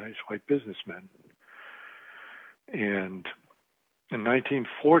white guys, white businessmen. And in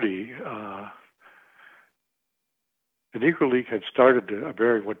 1940, the Negro League had started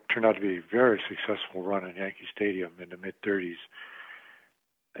what turned out to be a very successful run in Yankee Stadium in the mid-30s.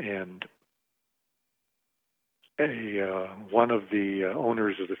 And one of the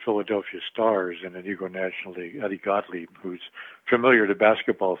owners of the Philadelphia Stars in the Negro National League, Eddie Gottlieb, who's familiar to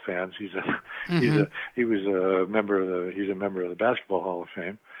basketball fans, he's a member of the Basketball Hall of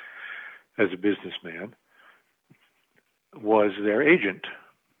Fame as a businessman, was their agent,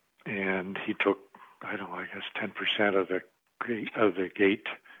 and he took 10% of the gate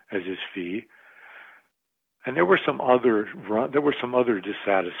as his fee. And there were some other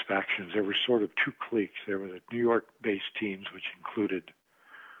dissatisfactions. There were sort of two cliques. There were the New York-based teams, which included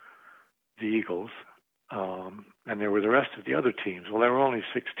the Eagles, and there were the rest of the other teams. Well, there were only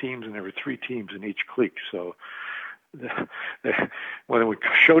 6 teams, and there were 3 teams in each clique. So when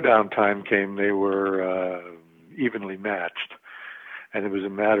showdown time came, they were evenly matched, and it was a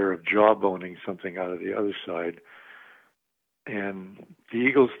matter of jawboning something out of the other side. And the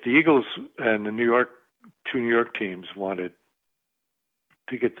Eagles, and the two New York teams wanted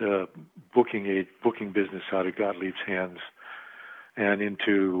to get the booking business out of Gottlieb's hands and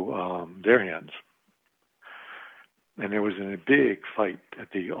into their hands. And there was a big fight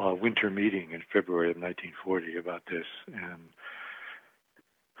at the winter meeting in February of 1940 about this. And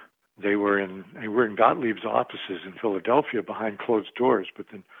they were in Gottlieb's offices in Philadelphia behind closed doors, but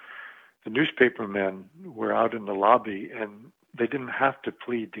then the newspaper men were out in the lobby, and they didn't have to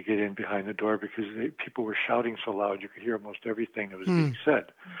plead to get in behind the door because people were shouting so loud you could hear almost everything that was being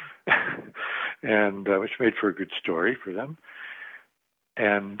said, and which made for a good story for them.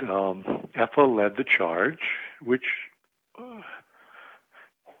 And Ethel led the charge, which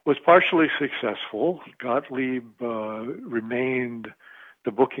was partially successful. Gottlieb remained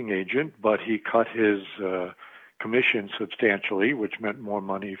the booking agent, but he cut his commission substantially, which meant more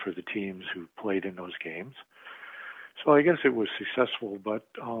money for the teams who played in those games. So I guess it was successful, but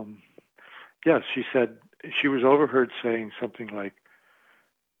yes, she said she was overheard saying something like,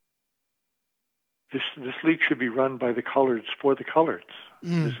 "This league should be run by the coloreds for the coloreds."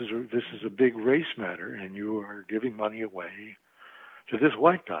 This is a big race matter, and you are giving money away to this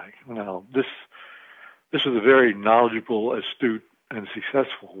white guy. Now, this is a very knowledgeable, astute, and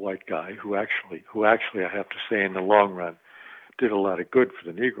successful white guy who actually, I have to say, in the long run, did a lot of good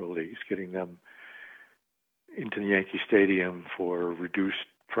for the Negro Leagues, getting them into the Yankee Stadium for reduced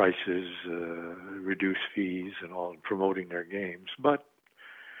prices, reduced fees, and all, promoting their games. But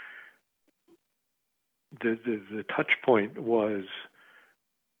the touch point was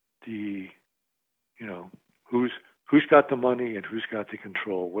who's got the money and who's got the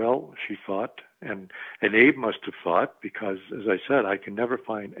control. Well, she thought, and Abe must have thought, because, as I said, I can never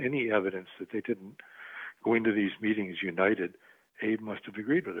find any evidence that they didn't go into these meetings united. Abe must have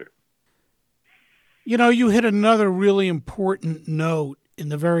agreed with her. You hit another really important note in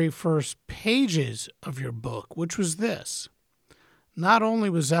the very first pages of your book, which was this. Not only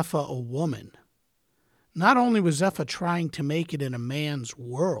was Effa a woman, not only was Effa trying to make it in a man's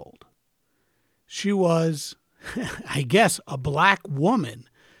world, she was, I guess, a black woman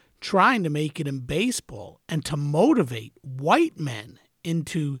trying to make it in baseball and to motivate white men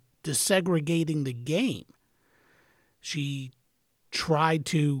into desegregating the game. She tried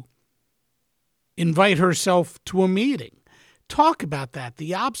to invite herself to a meeting. Talk about that,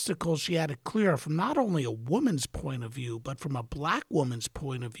 the obstacles she had to clear from not only a woman's point of view, but from a black woman's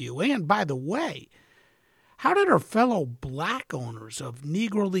point of view. And, by the way, how did her fellow black owners of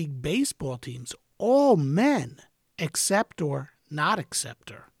Negro League baseball teams, all men, accept or not accept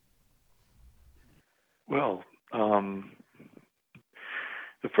her? Well,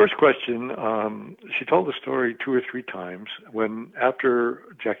 the first question, she told the story 2 or 3 times when, after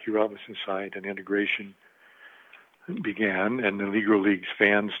Jackie Robinson signed and integration began and the Negro Leagues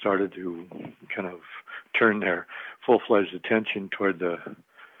fans started to kind of turn their full-fledged attention toward the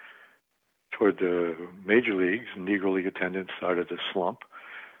major leagues, and Negro League attendance started to slump.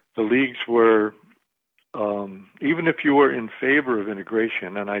 The leagues were, even if you were in favor of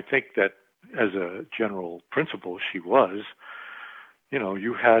integration, and I think that as a general principle she was,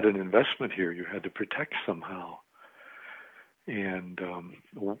 you had an investment here you had to protect somehow. And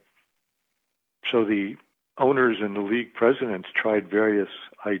so the owners and the league presidents tried various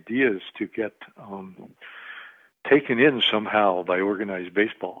ideas to get taken in somehow by organized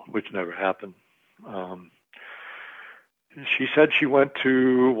baseball, which never happened. She said she went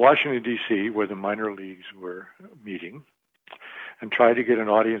to Washington, D.C., where the minor leagues were meeting, and tried to get an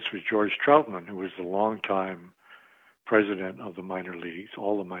audience with George Troutman, who was the longtime president of the minor leagues,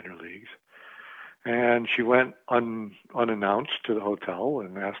 all the minor leagues. And she went unannounced to the hotel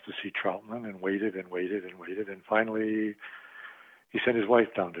and asked to see Troutman, and waited and waited and waited. And finally, he sent his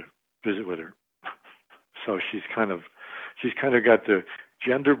wife down to visit with her. So she's kind of got the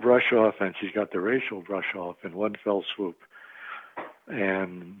gender brush off and she's got the racial brush off in one fell swoop.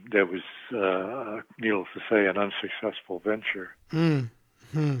 And that was, needless to say, an unsuccessful venture.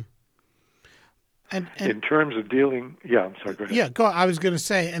 Mm-hmm. And in terms of dealing, I'm sorry, go ahead. Yeah, I was going to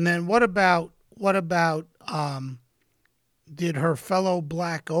say, and then what about did her fellow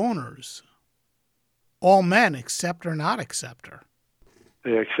black owners, all men, accept or not accept her?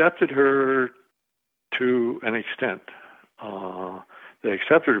 They accepted her to an extent. They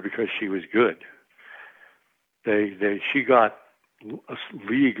accepted her because she was good. She got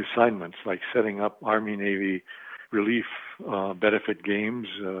league assignments like setting up Army-Navy relief benefit games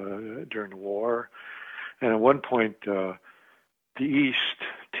during the war. And at one point, the East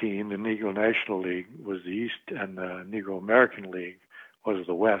team, the Negro National League, was the East, and the Negro American League was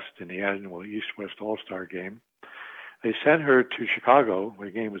the West in the annual East-West All-Star game. They sent her to Chicago, where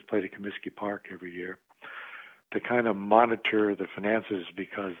the game was played at Comiskey Park every year, to kind of monitor the finances,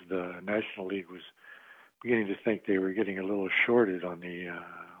 because the National League was beginning to think they were getting a little shorted on the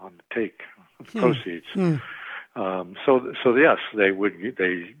take proceeds. So yes, they would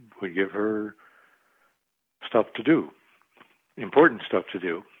give her stuff to do, important stuff to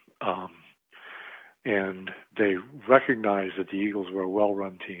do, and they recognized that the Eagles were a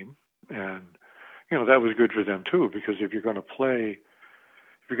well-run team, and that was good for them too, because if you're going to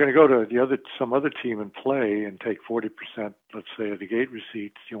go to some other team and play and take 40%, let's say, of the gate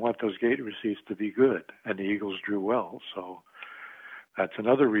receipts, you want those gate receipts to be good, and the Eagles drew well, so that's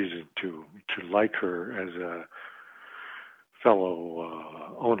another reason to like her as a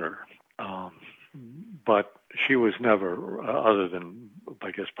fellow owner. But she was never, other than,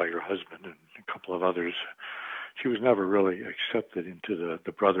 I guess, by her husband and a couple of others, she was never really accepted into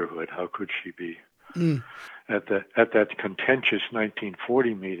the brotherhood. How could she be? At that contentious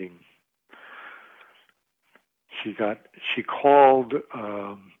 1940 meeting, she called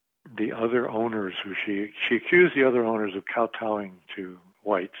the other owners, who she accused the other owners of kowtowing to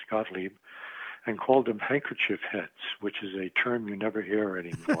whites, Gottlieb, and called them handkerchief heads, which is a term you never hear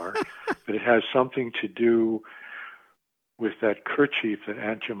anymore. But it has something to do with that kerchief that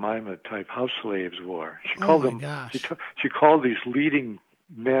Aunt Jemima type house slaves wore. She called them. She called these leading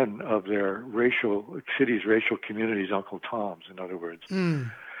men of their city's racial communities Uncle Toms, in other words.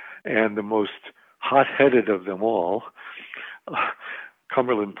 And the most hot-headed of them all,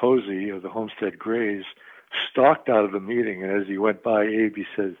 Cumberland Posey of the Homestead Grays, stalked out of the meeting, and as he went by Abe, he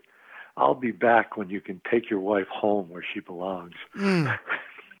says, "I'll be back when you can take your wife home where she belongs."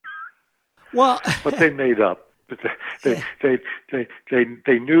 Well, but they made up. But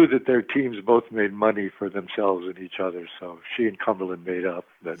they knew that their teams both made money for themselves and each other, so she and Cumberland made up.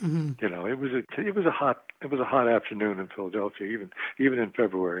 But it was a hot afternoon in Philadelphia, even in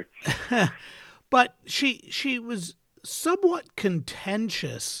February. But she was somewhat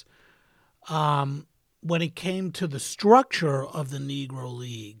contentious when it came to the structure of the Negro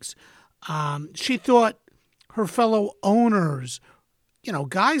Leagues. She thought her fellow owners,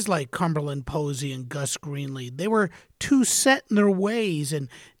 guys like Cumberland Posey and Gus Greenlee, they were too set in their ways and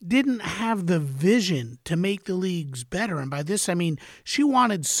didn't have the vision to make the leagues better. And by this, I mean she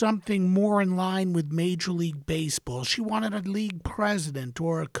wanted something more in line with Major League Baseball. She wanted a league president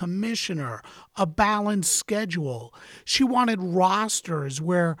or a commissioner, a balanced schedule. She wanted rosters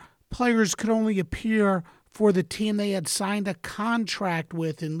where players could only appear for the team they had signed a contract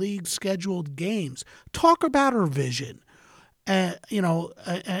with in league-scheduled games. Talk about her vision. And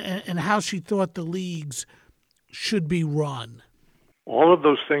how she thought the leagues should be run. All of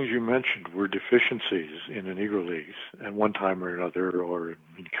those things you mentioned were deficiencies in the Negro Leagues at one time or another, or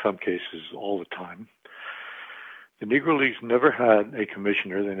in some cases all the time. The Negro Leagues never had a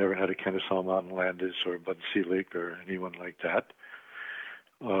commissioner. They never had a Kennesaw Mountain Landis or Bud Selig or anyone like that.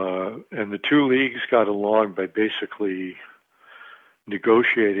 And the two leagues got along by basically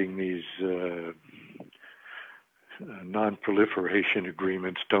negotiating these non-proliferation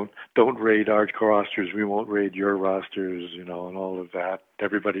agreements. Don't raid our rosters. We won't raid your rosters. And all of that.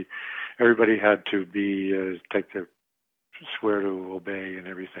 Everybody had to be swear to obey and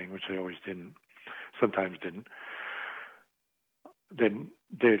everything, which they always didn't. Sometimes didn't. Then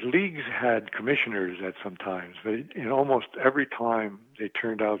the leagues had commissioners at some times, but in almost every time they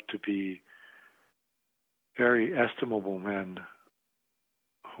turned out to be very estimable men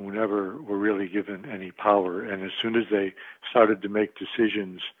who never were really given any power. And as soon as they started to make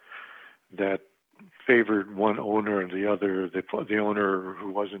decisions that favored one owner or the other, the owner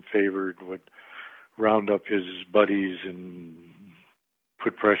who wasn't favored would round up his buddies and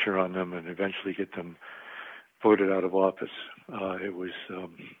put pressure on them and eventually get them voted out of office. It was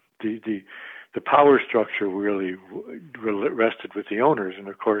the power structure really rested with the owners, and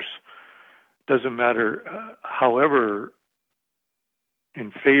of course, doesn't matter however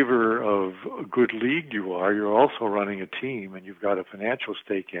in favor of a good league you are, you're also running a team and you've got a financial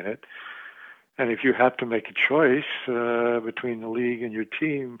stake in it. And if you have to make a choice between the league and your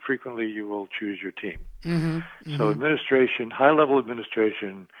team, frequently you will choose your team. So administration, high-level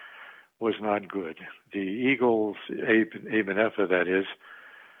administration, was not good. The Eagles, Abe and Effa, that is,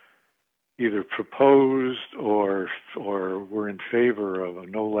 either proposed or were in favor of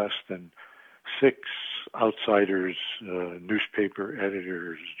no less than 6 outsiders, newspaper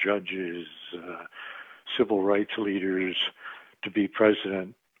editors, judges, civil rights leaders, to be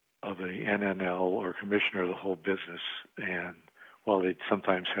president of the NNL or commissioner of the whole business. And while they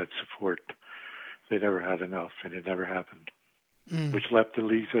sometimes had support, they never had enough, and it never happened, which left the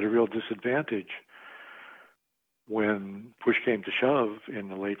leagues at a real disadvantage when push came to shove in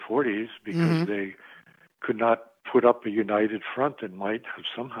the late 40s, because they could not put up a united front that might have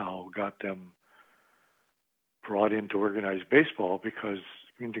somehow got them brought into organized baseball, because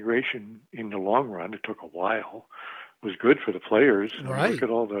integration in the long run, it took a while, was good for the players. Right. Look at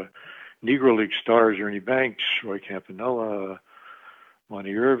all the Negro League stars, Ernie Banks, Roy Campanella,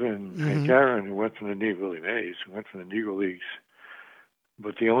 Monty Irvin, Hank Aaron, who went from the Willie Mays, who went from the Negro Leagues.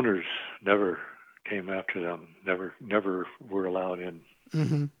 But the owners never came after them, never were allowed in.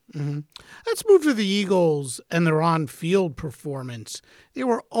 Let's move to the Eagles and their on-field performance. They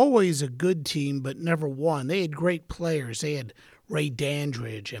were always a good team, but never won. They had great players. They had Ray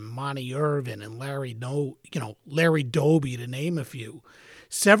Dandridge and Monty Irvin and Larry Doby, to name a few.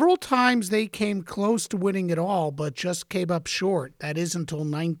 Several times they came close to winning it all, but just came up short. That is until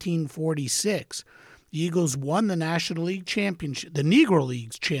 1946. The Eagles won the National League Championship, the Negro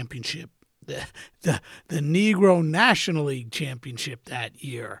Leagues Championship, the Negro National League Championship that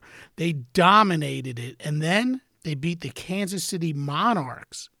year. They dominated it, and then they beat the Kansas City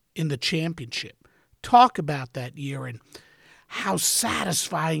Monarchs in the championship. Talk about that year and how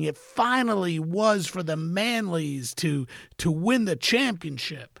satisfying it finally was for the Manleys to win the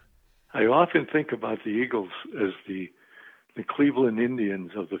championship. I often think about the Eagles as the Cleveland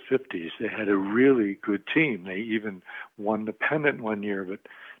Indians of the 50s. They had a really good team. They even won the pennant one year, but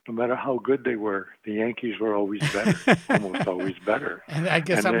no matter how good they were, the Yankees were always better, almost always better. And I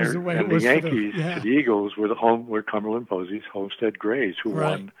guess that was the way it was. And the Yankees to the Eagles were Cumberland Posey's Homestead Grays, who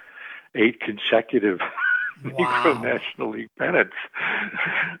won 8 consecutive Negro National League pennants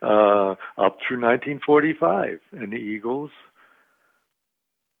up through 1945. And the Eagles,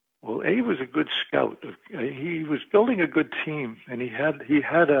 well, Abe was a good scout. He was building a good team, and he had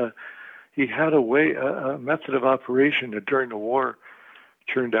a method of operation that during the war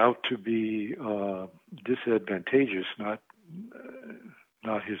turned out to be disadvantageous, not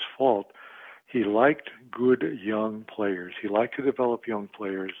his fault. He liked good young players. He liked to develop young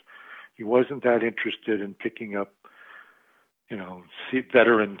players. He wasn't that interested in picking up,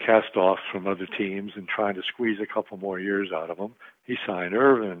 veteran cast-offs from other teams and trying to squeeze a couple more years out of them. He signed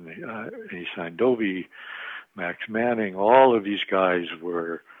Irvin, he signed Doby, Max Manning. All of these guys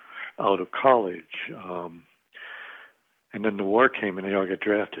were out of college. And then the war came and they all got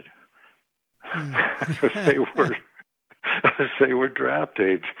drafted. They were draft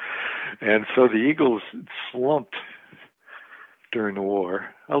age. And so the Eagles slumped during the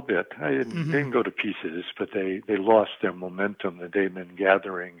war a bit. They didn't go to pieces, but they lost their momentum that they'd been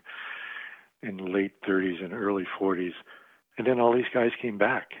gathering in the late 30s and early 40s. And then all these guys came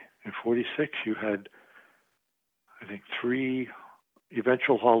back. In 46, you had, I think, 3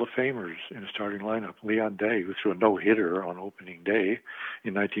 eventual Hall of Famers in the starting lineup. Leon Day, who threw a no-hitter on opening day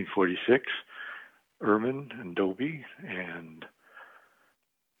in 1946, Ehrman and Doby, and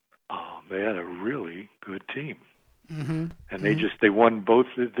they had a really good team. And they won both.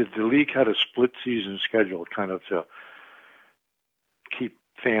 The league had a split season schedule kind of to keep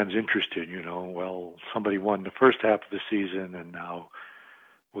fans interested, Well, somebody won the first half of the season, and now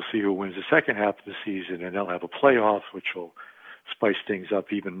we'll see who wins the second half of the season, and they'll have a playoff, which will spice things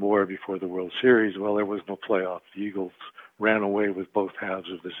up even more before the World Series. Well, there was no playoff. The Eagles ran away with both halves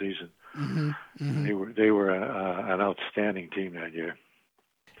of the season. They were an outstanding team that year.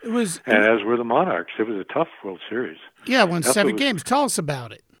 And as were the Monarchs. It was a tough World Series. Yeah, won 7 games. Tell us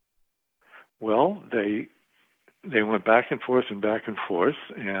about it. Well, they went back and forth, and the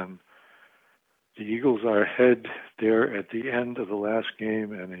Eagles are ahead there at the end of the last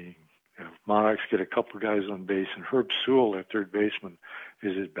game, and the Monarchs get a couple of guys on base, and Herb Sewell, their third baseman,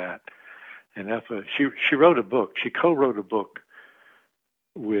 is at bat. And she wrote a book. She co-wrote a book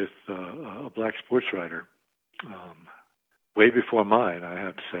with a black sports writer, way before mine, I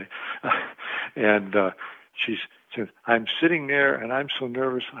have to say. And she says, I'm sitting there, and I'm so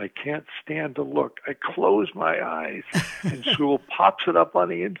nervous, I can't stand to look. I close my eyes, and Sewell pops it up on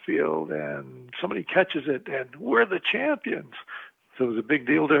the infield, and somebody catches it, and we're the champions. So it was a big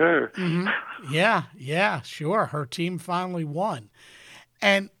deal to her. Yeah, sure. Her team finally won.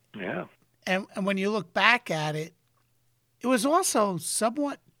 And when you look back at it, it was also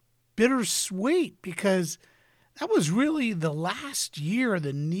somewhat bittersweet because that was really the last year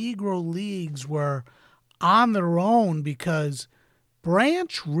the Negro Leagues were on their own because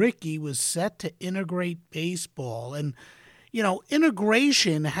Branch Rickey was set to integrate baseball. And,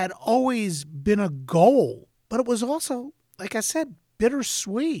 integration had always been a goal, but it was also, like I said,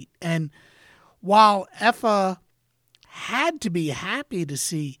 bittersweet. And while Effa had to be happy to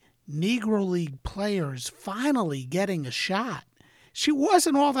see Negro League players finally getting a shot, she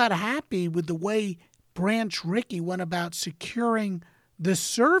wasn't all that happy with the way Branch Rickey went about securing the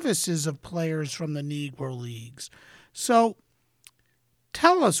services of players from the Negro Leagues. So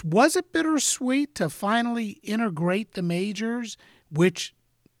tell us, was it bittersweet to finally integrate the majors, which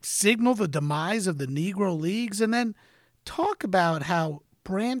signaled the demise of the Negro Leagues? And then talk about how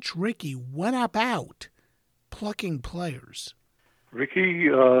Branch Rickey went about plucking players. Rickey,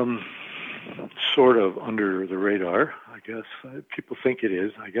 sort of under the radar, I guess. People think it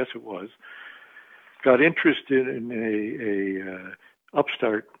is. I guess it was. Got interested in a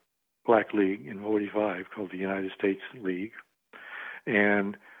upstart black league in 45 called the United States League,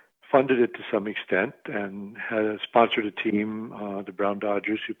 and funded it to some extent, and had sponsored a team, the Brown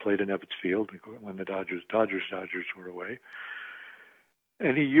Dodgers, who played in Ebbets Field when the Dodgers were away.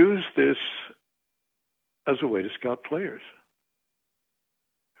 And he used this as a way to scout players.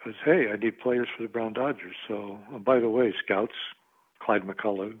 Because, hey, I need players for the Brown Dodgers. So, by the way, scouts, Clyde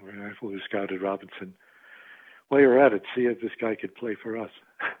McCullough, who scouted Robinson, while you're at it, see if this guy could play for us.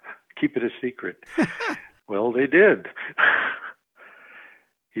 Keep it a secret. Well, they did.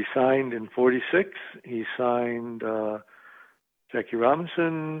 He signed in 46. He signed Jackie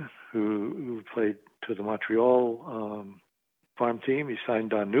Robinson, who played to the Montreal farm team. He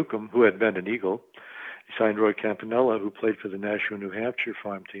signed Don Newcomb, who had been an Eagle. He signed Roy Campanella, who played for the Nashua, New Hampshire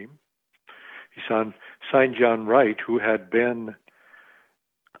farm team. He signed John Wright, who had been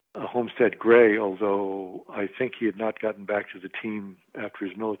a Homestead Gray, although I think he had not gotten back to the team after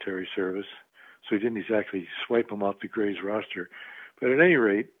his military service, so he didn't exactly swipe him off the Grays roster. But at any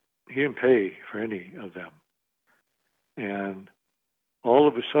rate, he didn't pay for any of them. And all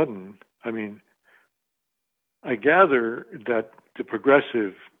of a sudden, I mean, I gather that the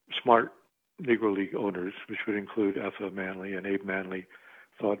progressive, smart Negro League owners, which would include Effa Manley and Abe Manley,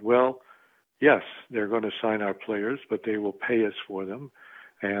 thought, well, yes, they're going to sign our players, but they will pay us for them,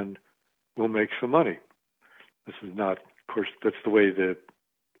 and we'll make some money. This is not, of course, that's the way the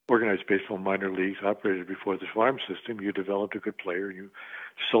organized baseball minor leagues operated before the farm system. You developed a good player, you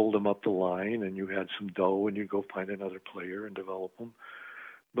sold them up the line, and you had some dough, and you go find another player and develop them.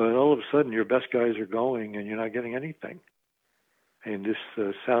 But all of a sudden, your best guys are going, and you're not getting anything. And this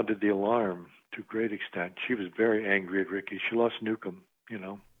sounded the alarm to a great extent. She was very angry at Ricky. She lost Newcomb, you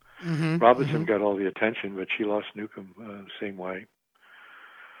know. Mm-hmm. Robinson got all the attention, but she lost Newcomb the same way.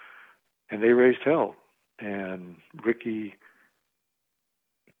 And they raised hell. And Ricky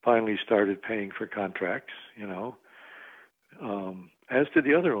finally started paying for contracts, you know, as did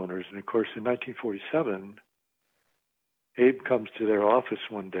the other owners. And, of course, in 1947, Abe comes to their office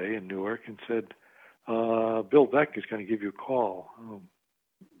one day in Newark and said, Bill Veeck is going to give you a call.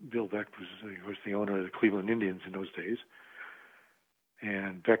 Bill Veeck was the owner of the Cleveland Indians in those days.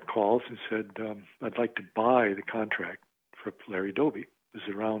 And Veeck calls and said, I'd like to buy the contract for Larry Doby. This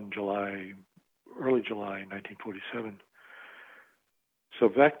is around early July 1947. So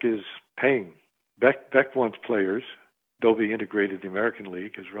Veeck is paying. Veeck wants players. Doby integrated the American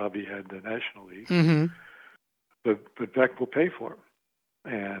League because Robbie had the National League. Mm-hmm. But Veeck will pay for him.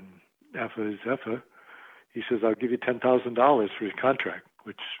 And Effa is Effa. He says, I'll give you $10,000 for his contract,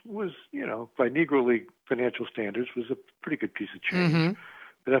 which was, you know, by Negro League financial standards, was a pretty good piece of change. Mm-hmm.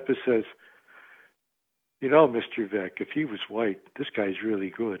 But Effa says, you know, Mr. Veeck, if he was white, this guy's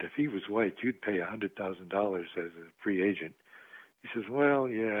really good. If he was white, you'd pay $100,000 as a free agent. He says, well,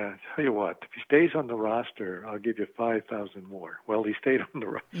 yeah, tell you what, if he stays on the roster, I'll give you $5,000 more. Well, he stayed on the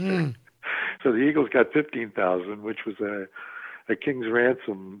roster. Mm. So the Eagles got $15,000, which was a king's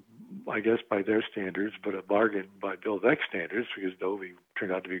ransom, I guess, by their standards, but a bargain by Bill Veeck's standards, because Doby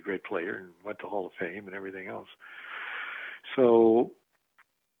turned out to be a great player and went to Hall of Fame and everything else. So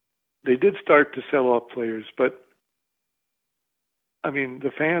they did start to sell off players, but I mean,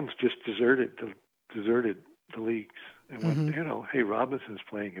 the fans just deserted the leagues and went, you know, hey, Robinson's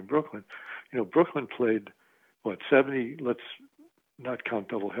playing in Brooklyn. You know, Brooklyn played 70. Let's not count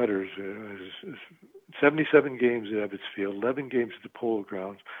doubleheaders. 77 games at Ebbets Field, 11 games at the Polo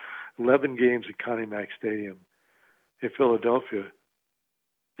Grounds, 11 games at Connie Mack Stadium in Philadelphia.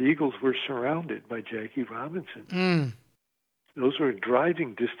 The Eagles were surrounded by Jackie Robinson. Mm. Those were driving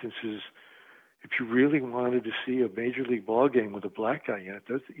distances. If you really wanted to see a major league ball game with a black guy in it,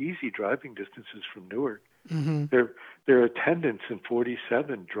 those easy driving distances from Newark. Mm-hmm. Their attendance in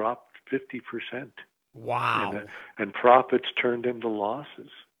 47 dropped 50%. Wow. And profits turned into losses.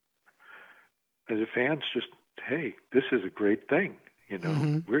 And the fans just, hey, this is a great thing. You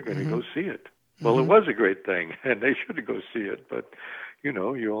know, we're going to go see it. Well, it was a great thing, and they should go see it. But, you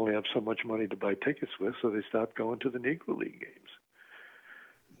know, you only have so much money to buy tickets with, so they stopped going to the Negro League games.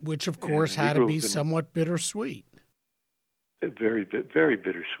 Which, of course, had to be somewhat bittersweet. Very, very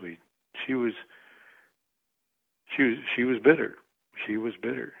bittersweet. She was bitter. She was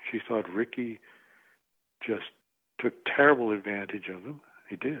bitter. She thought Ricky just took terrible advantage of him.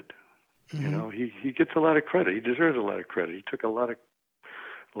 He did. You know, he gets a lot of credit. He deserves a lot of credit. He took a lot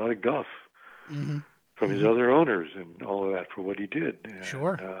of guff from his other owners and all of that for what he did.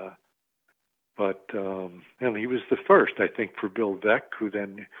 Sure. But and he was the first, I think, for Bill Veeck, who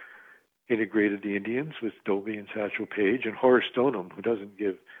then integrated the Indians with Doby and Satchel Paige, and Horace Stoneham, who doesn't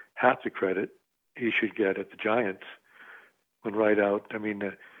give half the credit he should get at the Giants, went right out. I mean,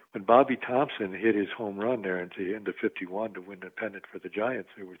 when Bobby Thompson hit his home run there at the end of 51 to win the pennant for the Giants,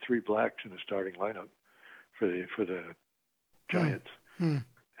 there were 3 blacks in the starting lineup for the Giants.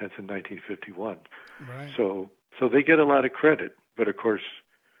 That's in 1951. Right. So they get a lot of credit, but of course,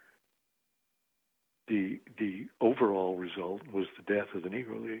 the overall result was the death of the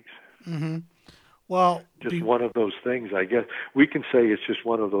Negro Leagues. Mm-hmm. Well, just one of those things, I guess. We can say it's just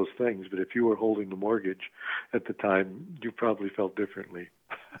one of those things, but if you were holding the mortgage at the time, you probably felt differently.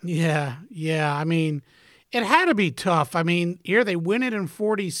 Yeah. I mean, it had to be tough. I mean, here they win it in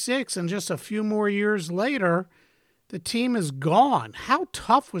 46, and just a few more years later, the team is gone. How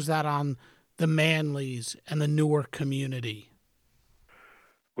tough was that on the Manleys and the Newark community?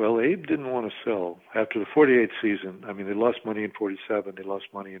 Well, Abe didn't want to sell after the 48 season. I mean, they lost money in 47. They lost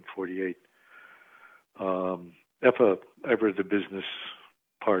money in 48. Effa, ever the business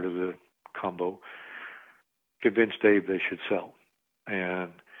part of the combo, convinced Abe they should sell.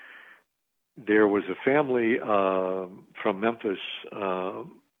 And there was a family from Memphis. The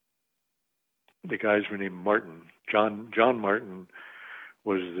guys were named Martin. John Martin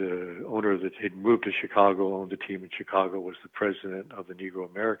was the owner of he'd moved to Chicago, owned a team in Chicago, was the president of the Negro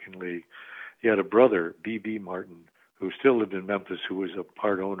American League. He had a brother, B.B. Martin, who still lived in Memphis, who was a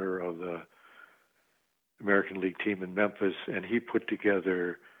part owner of the American League team in Memphis, and he put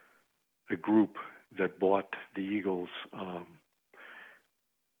together a group that bought the Eagles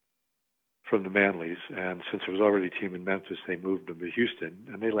from the Manleys. And since there was already a team in Memphis, they moved them to Houston,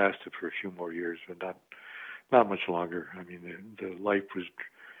 and they lasted for a few more years, but not much longer. I mean, the life was,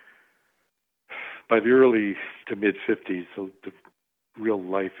 by the early to mid-50s, the real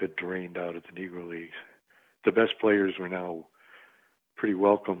life had drained out of the Negro Leagues. The best players were now pretty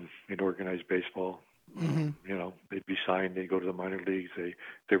welcome in organized baseball. Mm-hmm. You know, they'd be signed, they'd go to the minor leagues.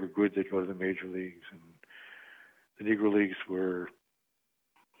 They were good, they'd go to the major leagues. And the Negro Leagues were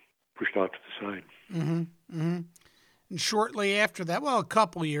pushed off to the side. Mm-hmm. Mm-hmm. And shortly after that, well, a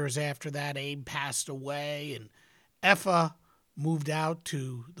couple years after that, Abe passed away, and Effa moved out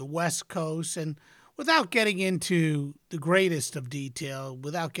to the West Coast. And without getting into the greatest of detail,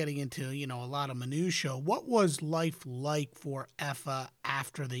 without getting into, a lot of minutia, what was life like for Effa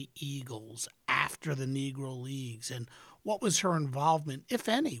after the Eagles, after the Negro Leagues, and what was her involvement, if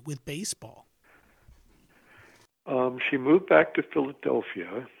any, with baseball? She moved back to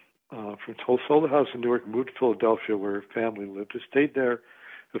Philadelphia. Sold the house in Newark, moved to Philadelphia where her family lived. Stayed there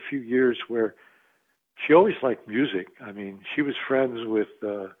a few years where she always liked music. I mean, she was friends with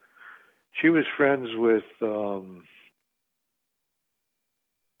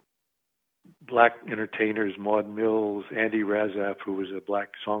black entertainers, Maud Mills, Andy Razaf, who was a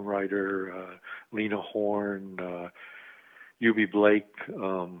black songwriter, Lena Horne, Eubie Blake,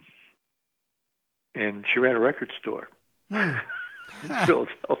 and she ran a record store. in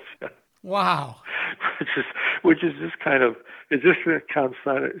Philadelphia. Wow. Which is just kind of, it just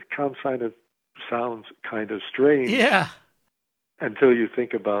sounds kind of strange. Yeah. Until you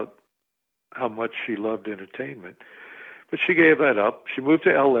think about how much she loved entertainment. But she gave that up. She moved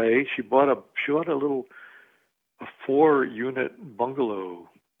to L.A. She bought a 4-unit bungalow,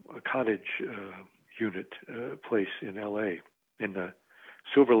 a cottage unit place in L.A. in the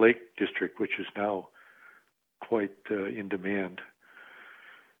Silver Lake district, which is now quite in demand.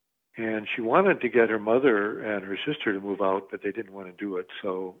 And she wanted to get her mother and her sister to move out, but they didn't want to do it.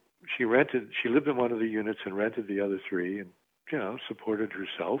 So she lived in one of the units and rented the other 3 and, supported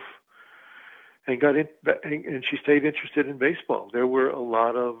herself. And and she stayed interested in baseball. There were a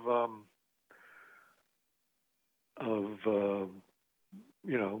lot of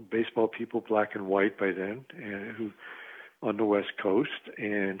baseball people, black and white by then, who on the West Coast,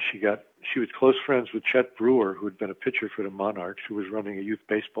 and she was close friends with Chet Brewer, who had been a pitcher for the Monarchs, who was running a youth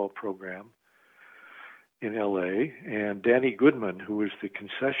baseball program in L.A., and Danny Goodman, who was the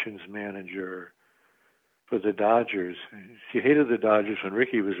concessions manager for the Dodgers. She hated the Dodgers when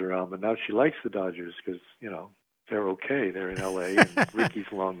Ricky was around, but now she likes the Dodgers because, they're okay. They're in L.A. and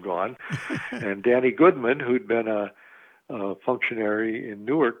Ricky's long gone. And Danny Goodman, who'd been a functionary in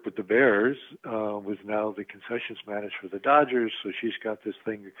Newark with the Bears, was now the concessions manager for the Dodgers. So she's got this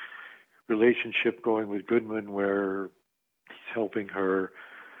relationship going with Goodman where he's helping her,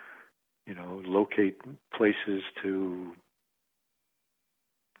 locate places to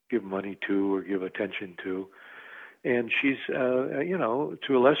give money to or give attention to. And she's, to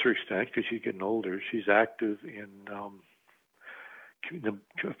a lesser extent, because she's getting older, she's active in the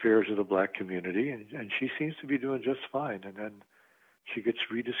affairs of the black community, and she seems to be doing just fine. And then she gets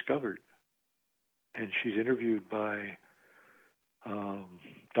rediscovered, and she's interviewed by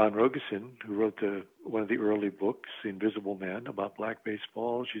Don Rogeson, who wrote one of the early books, The Invisible Man, about black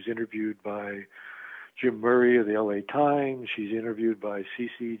baseball. She's interviewed by Jim Murray of the L.A. Times. She's interviewed by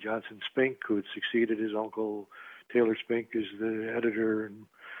C.C. Johnson Spink, who had succeeded his uncle Taylor Spink as the editor and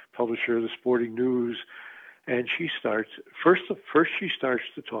publisher of the Sporting News. And she starts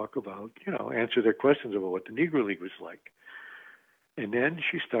to talk about, answer their questions about what the Negro League was like. And then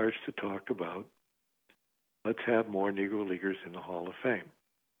she starts to talk about, let's have more Negro Leaguers in the Hall of Fame.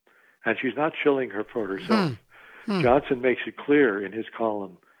 And she's not shilling her for herself. Johnson makes it clear in his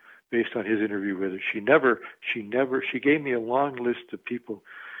column based on his interview with her. She gave me a long list of people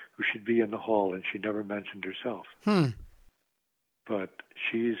who should be in the Hall, and she never mentioned herself. But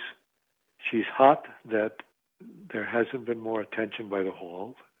she's hot that there hasn't been more attention by the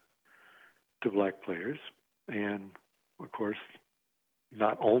Hall to black players, and of course,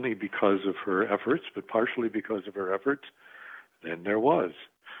 not only because of her efforts, but partially because of her efforts, then there was.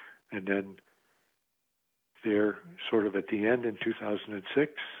 And then there, sort of at the end in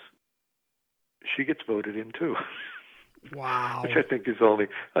 2006, she gets voted in too. Wow. Which I think is only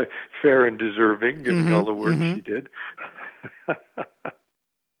fair and deserving, given all the work she did.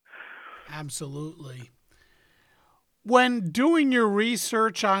 Absolutely. When doing your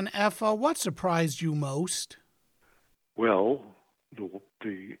research on Effa, what surprised you most? Well,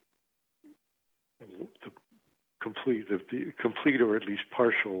 the complete or at least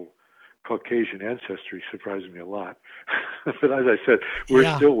partial Caucasian ancestry surprised me a lot. But as I said,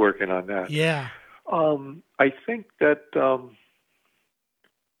 we're still working on that. Yeah. I think that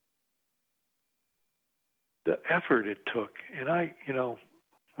the effort it took, and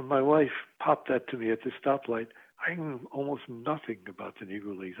when my wife popped that to me at the stoplight, I knew almost nothing about the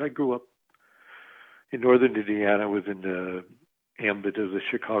Negro Leagues. I grew up in northern Indiana within the ambit of the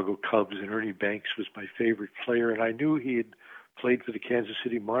Chicago Cubs, and Ernie Banks was my favorite player, and I knew he had played for the Kansas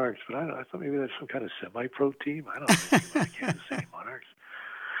City Monarchs, but I thought maybe that's some kind of semi-pro team. I don't know anything about the Kansas City Monarchs.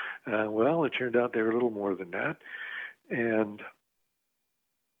 Well, it turned out they were a little more than that, and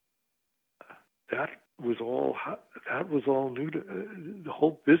that was all new to the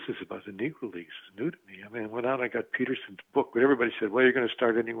whole business about the Negro Leagues was new to me. I mean, I went out and I got Peterson's book, but everybody said, well, you're going to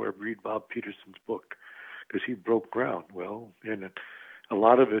start anywhere, read Bob Peterson's book, because he broke ground. Well, and a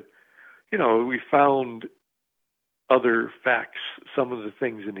lot of it, we found other facts. Some of the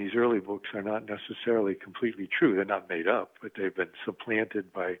things in these early books are not necessarily completely true. They're not made up, but they've been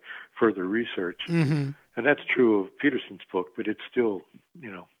supplanted by further research. Mm-hmm. And that's true of Peterson's book, but it's still,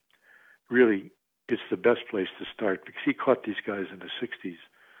 really, it's the best place to start, because he caught these guys in the 60s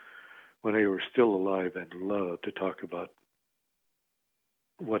when they were still alive and loved to talk about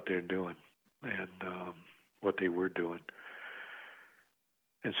what they're doing and what they were doing.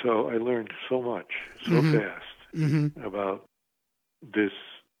 And so I learned so much so fast about this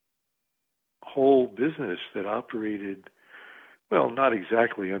whole business that operated, well, not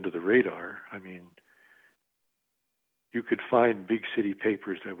exactly under the radar. I mean, you could find big city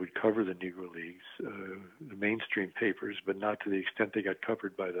papers that would cover the Negro Leagues, the mainstream papers, but not to the extent they got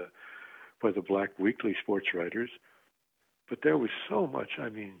covered by the black weekly sports writers. But there was so much. I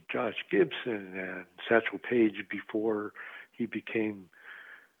mean, Josh Gibson and Satchel Paige before he became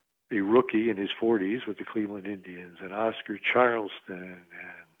a rookie in his 40s with the Cleveland Indians, and Oscar Charleston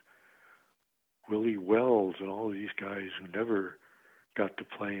and Willie Wells and all of these guys who never got to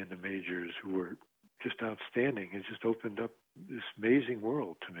play in the majors, who were just outstanding. It just opened up this amazing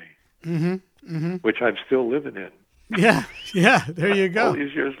world to me, which I'm still living in. Yeah, there you go. All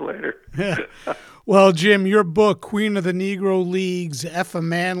these years later. Yeah. Well, Jim, your book, Queen of the Negro Leagues, Effa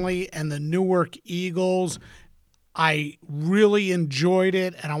Manley and the Newark Eagles, I really enjoyed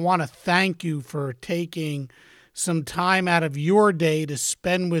it, and I want to thank you for taking some time out of your day to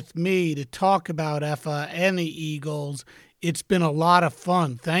spend with me to talk about Effa and the Eagles. It's been a lot of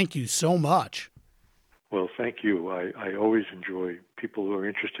fun. Thank you so much. Well, thank you. I always enjoy people who are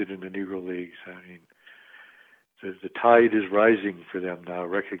interested in the Negro Leagues. I mean, the tide is rising for them now,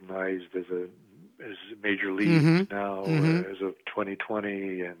 recognized as major leagues now as of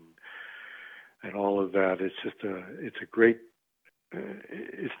 2020 and all of that. It's just it's a great.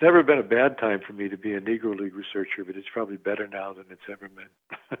 It's never been a bad time for me to be a Negro League researcher, but it's probably better now than it's ever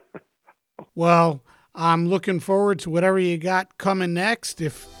been. Well, I'm looking forward to whatever you got coming next,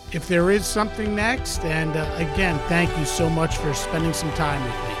 if there is something next. And again, thank you so much for spending some time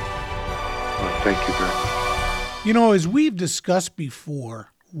with me. Well, thank you very much. As we've discussed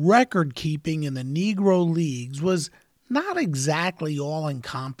before, record keeping in the Negro Leagues was not exactly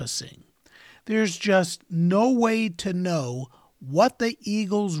all-encompassing. There's just no way to know what the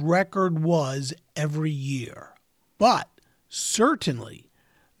Eagles' record was every year. But certainly,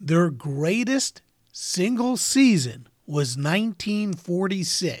 their greatest single season was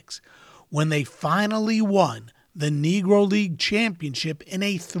 1946, when they finally won the Negro League Championship in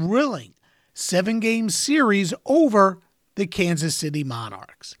a thrilling 7-game series over the Kansas City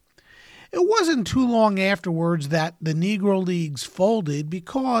Monarchs. It wasn't too long afterwards that the Negro Leagues folded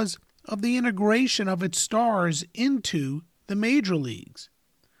because of the integration of its stars into the major leagues.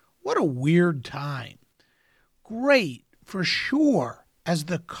 What a weird time. Great, for sure, as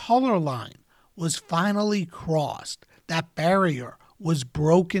the color line was finally crossed, that barrier was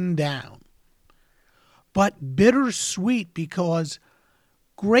broken down. But bittersweet because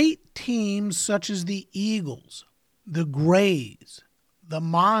great teams such as the Eagles, the Grays, the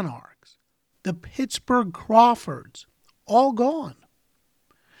Monarchs, the Pittsburgh Crawfords, all gone.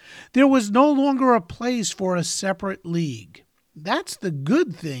 There was no longer a place for a separate league. That's the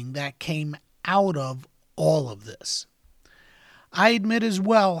good thing that came out of all of this. I admit as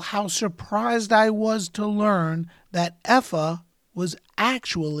well how surprised I was to learn that Effa was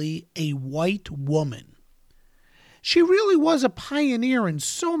actually a white woman. She really was a pioneer in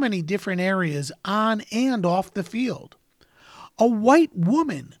so many different areas on and off the field. A white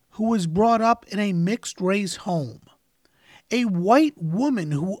woman who was brought up in a mixed-race home. A white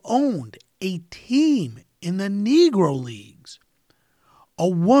woman who owned a team in the Negro Leagues. A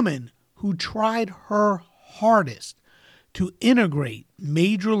woman who tried her hardest to integrate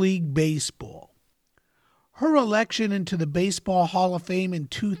Major League Baseball. Her election into the Baseball Hall of Fame in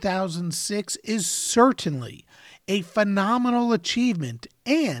 2006 is certainly a phenomenal achievement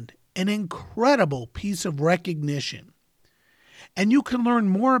and an incredible piece of recognition. And you can learn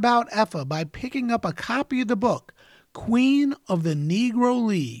more about Effa by picking up a copy of the book, Queen of the Negro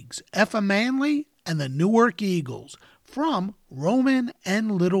Leagues, Effa Manley and the Newark Eagles, from Rowman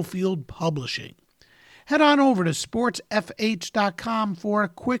and Littlefield Publishing. Head on over to sportsfh.com for a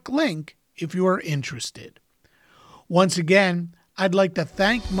quick link if you are interested. Once again, I'd like to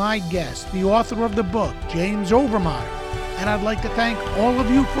thank my guest, the author of the book, James Overmyer, and I'd like to thank all of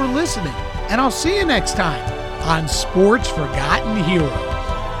you for listening, and I'll see you next time on Sports Forgotten Heroes.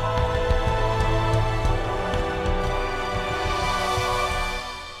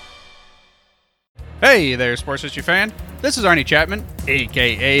 Hey there, sports history fan. This is Arnie Chapman,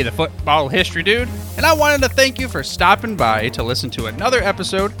 aka the Football History Dude, and I wanted to thank you for stopping by to listen to another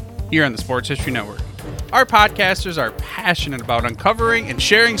episode here on the Sports History Network. Our podcasters are passionate about uncovering and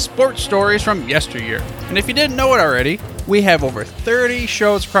sharing sports stories from yesteryear. And if you didn't know it already, we have over 30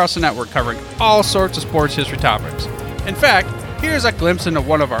 shows across the network covering all sorts of sports history topics. In fact, here's a glimpse into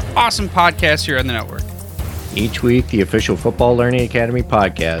one of our awesome podcasts here on the network. Each week, the official Football Learning Academy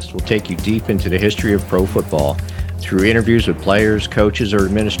podcast will take you deep into the history of pro football through interviews with players, coaches, or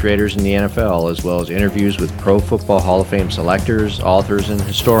administrators in the NFL, as well as interviews with Pro Football Hall of Fame selectors, authors, and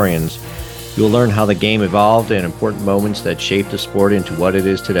historians. You'll learn how the game evolved and important moments that shaped the sport into what it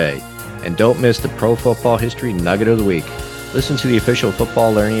is today. And don't miss the Pro Football History Nugget of the Week. Listen to the official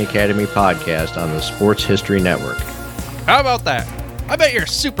Football Learning Academy podcast on the Sports History Network. How about that? I bet you're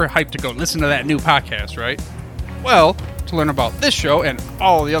super hyped to go listen to that new podcast, right? Well, to learn about this show and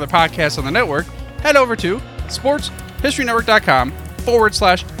all the other podcasts on the network, head over to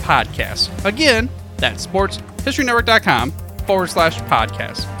sportshistorynetwork.com/podcast. Again, that's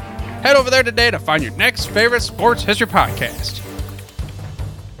sportshistorynetwork.com/podcast. Head over there today to find your next favorite sports history podcast.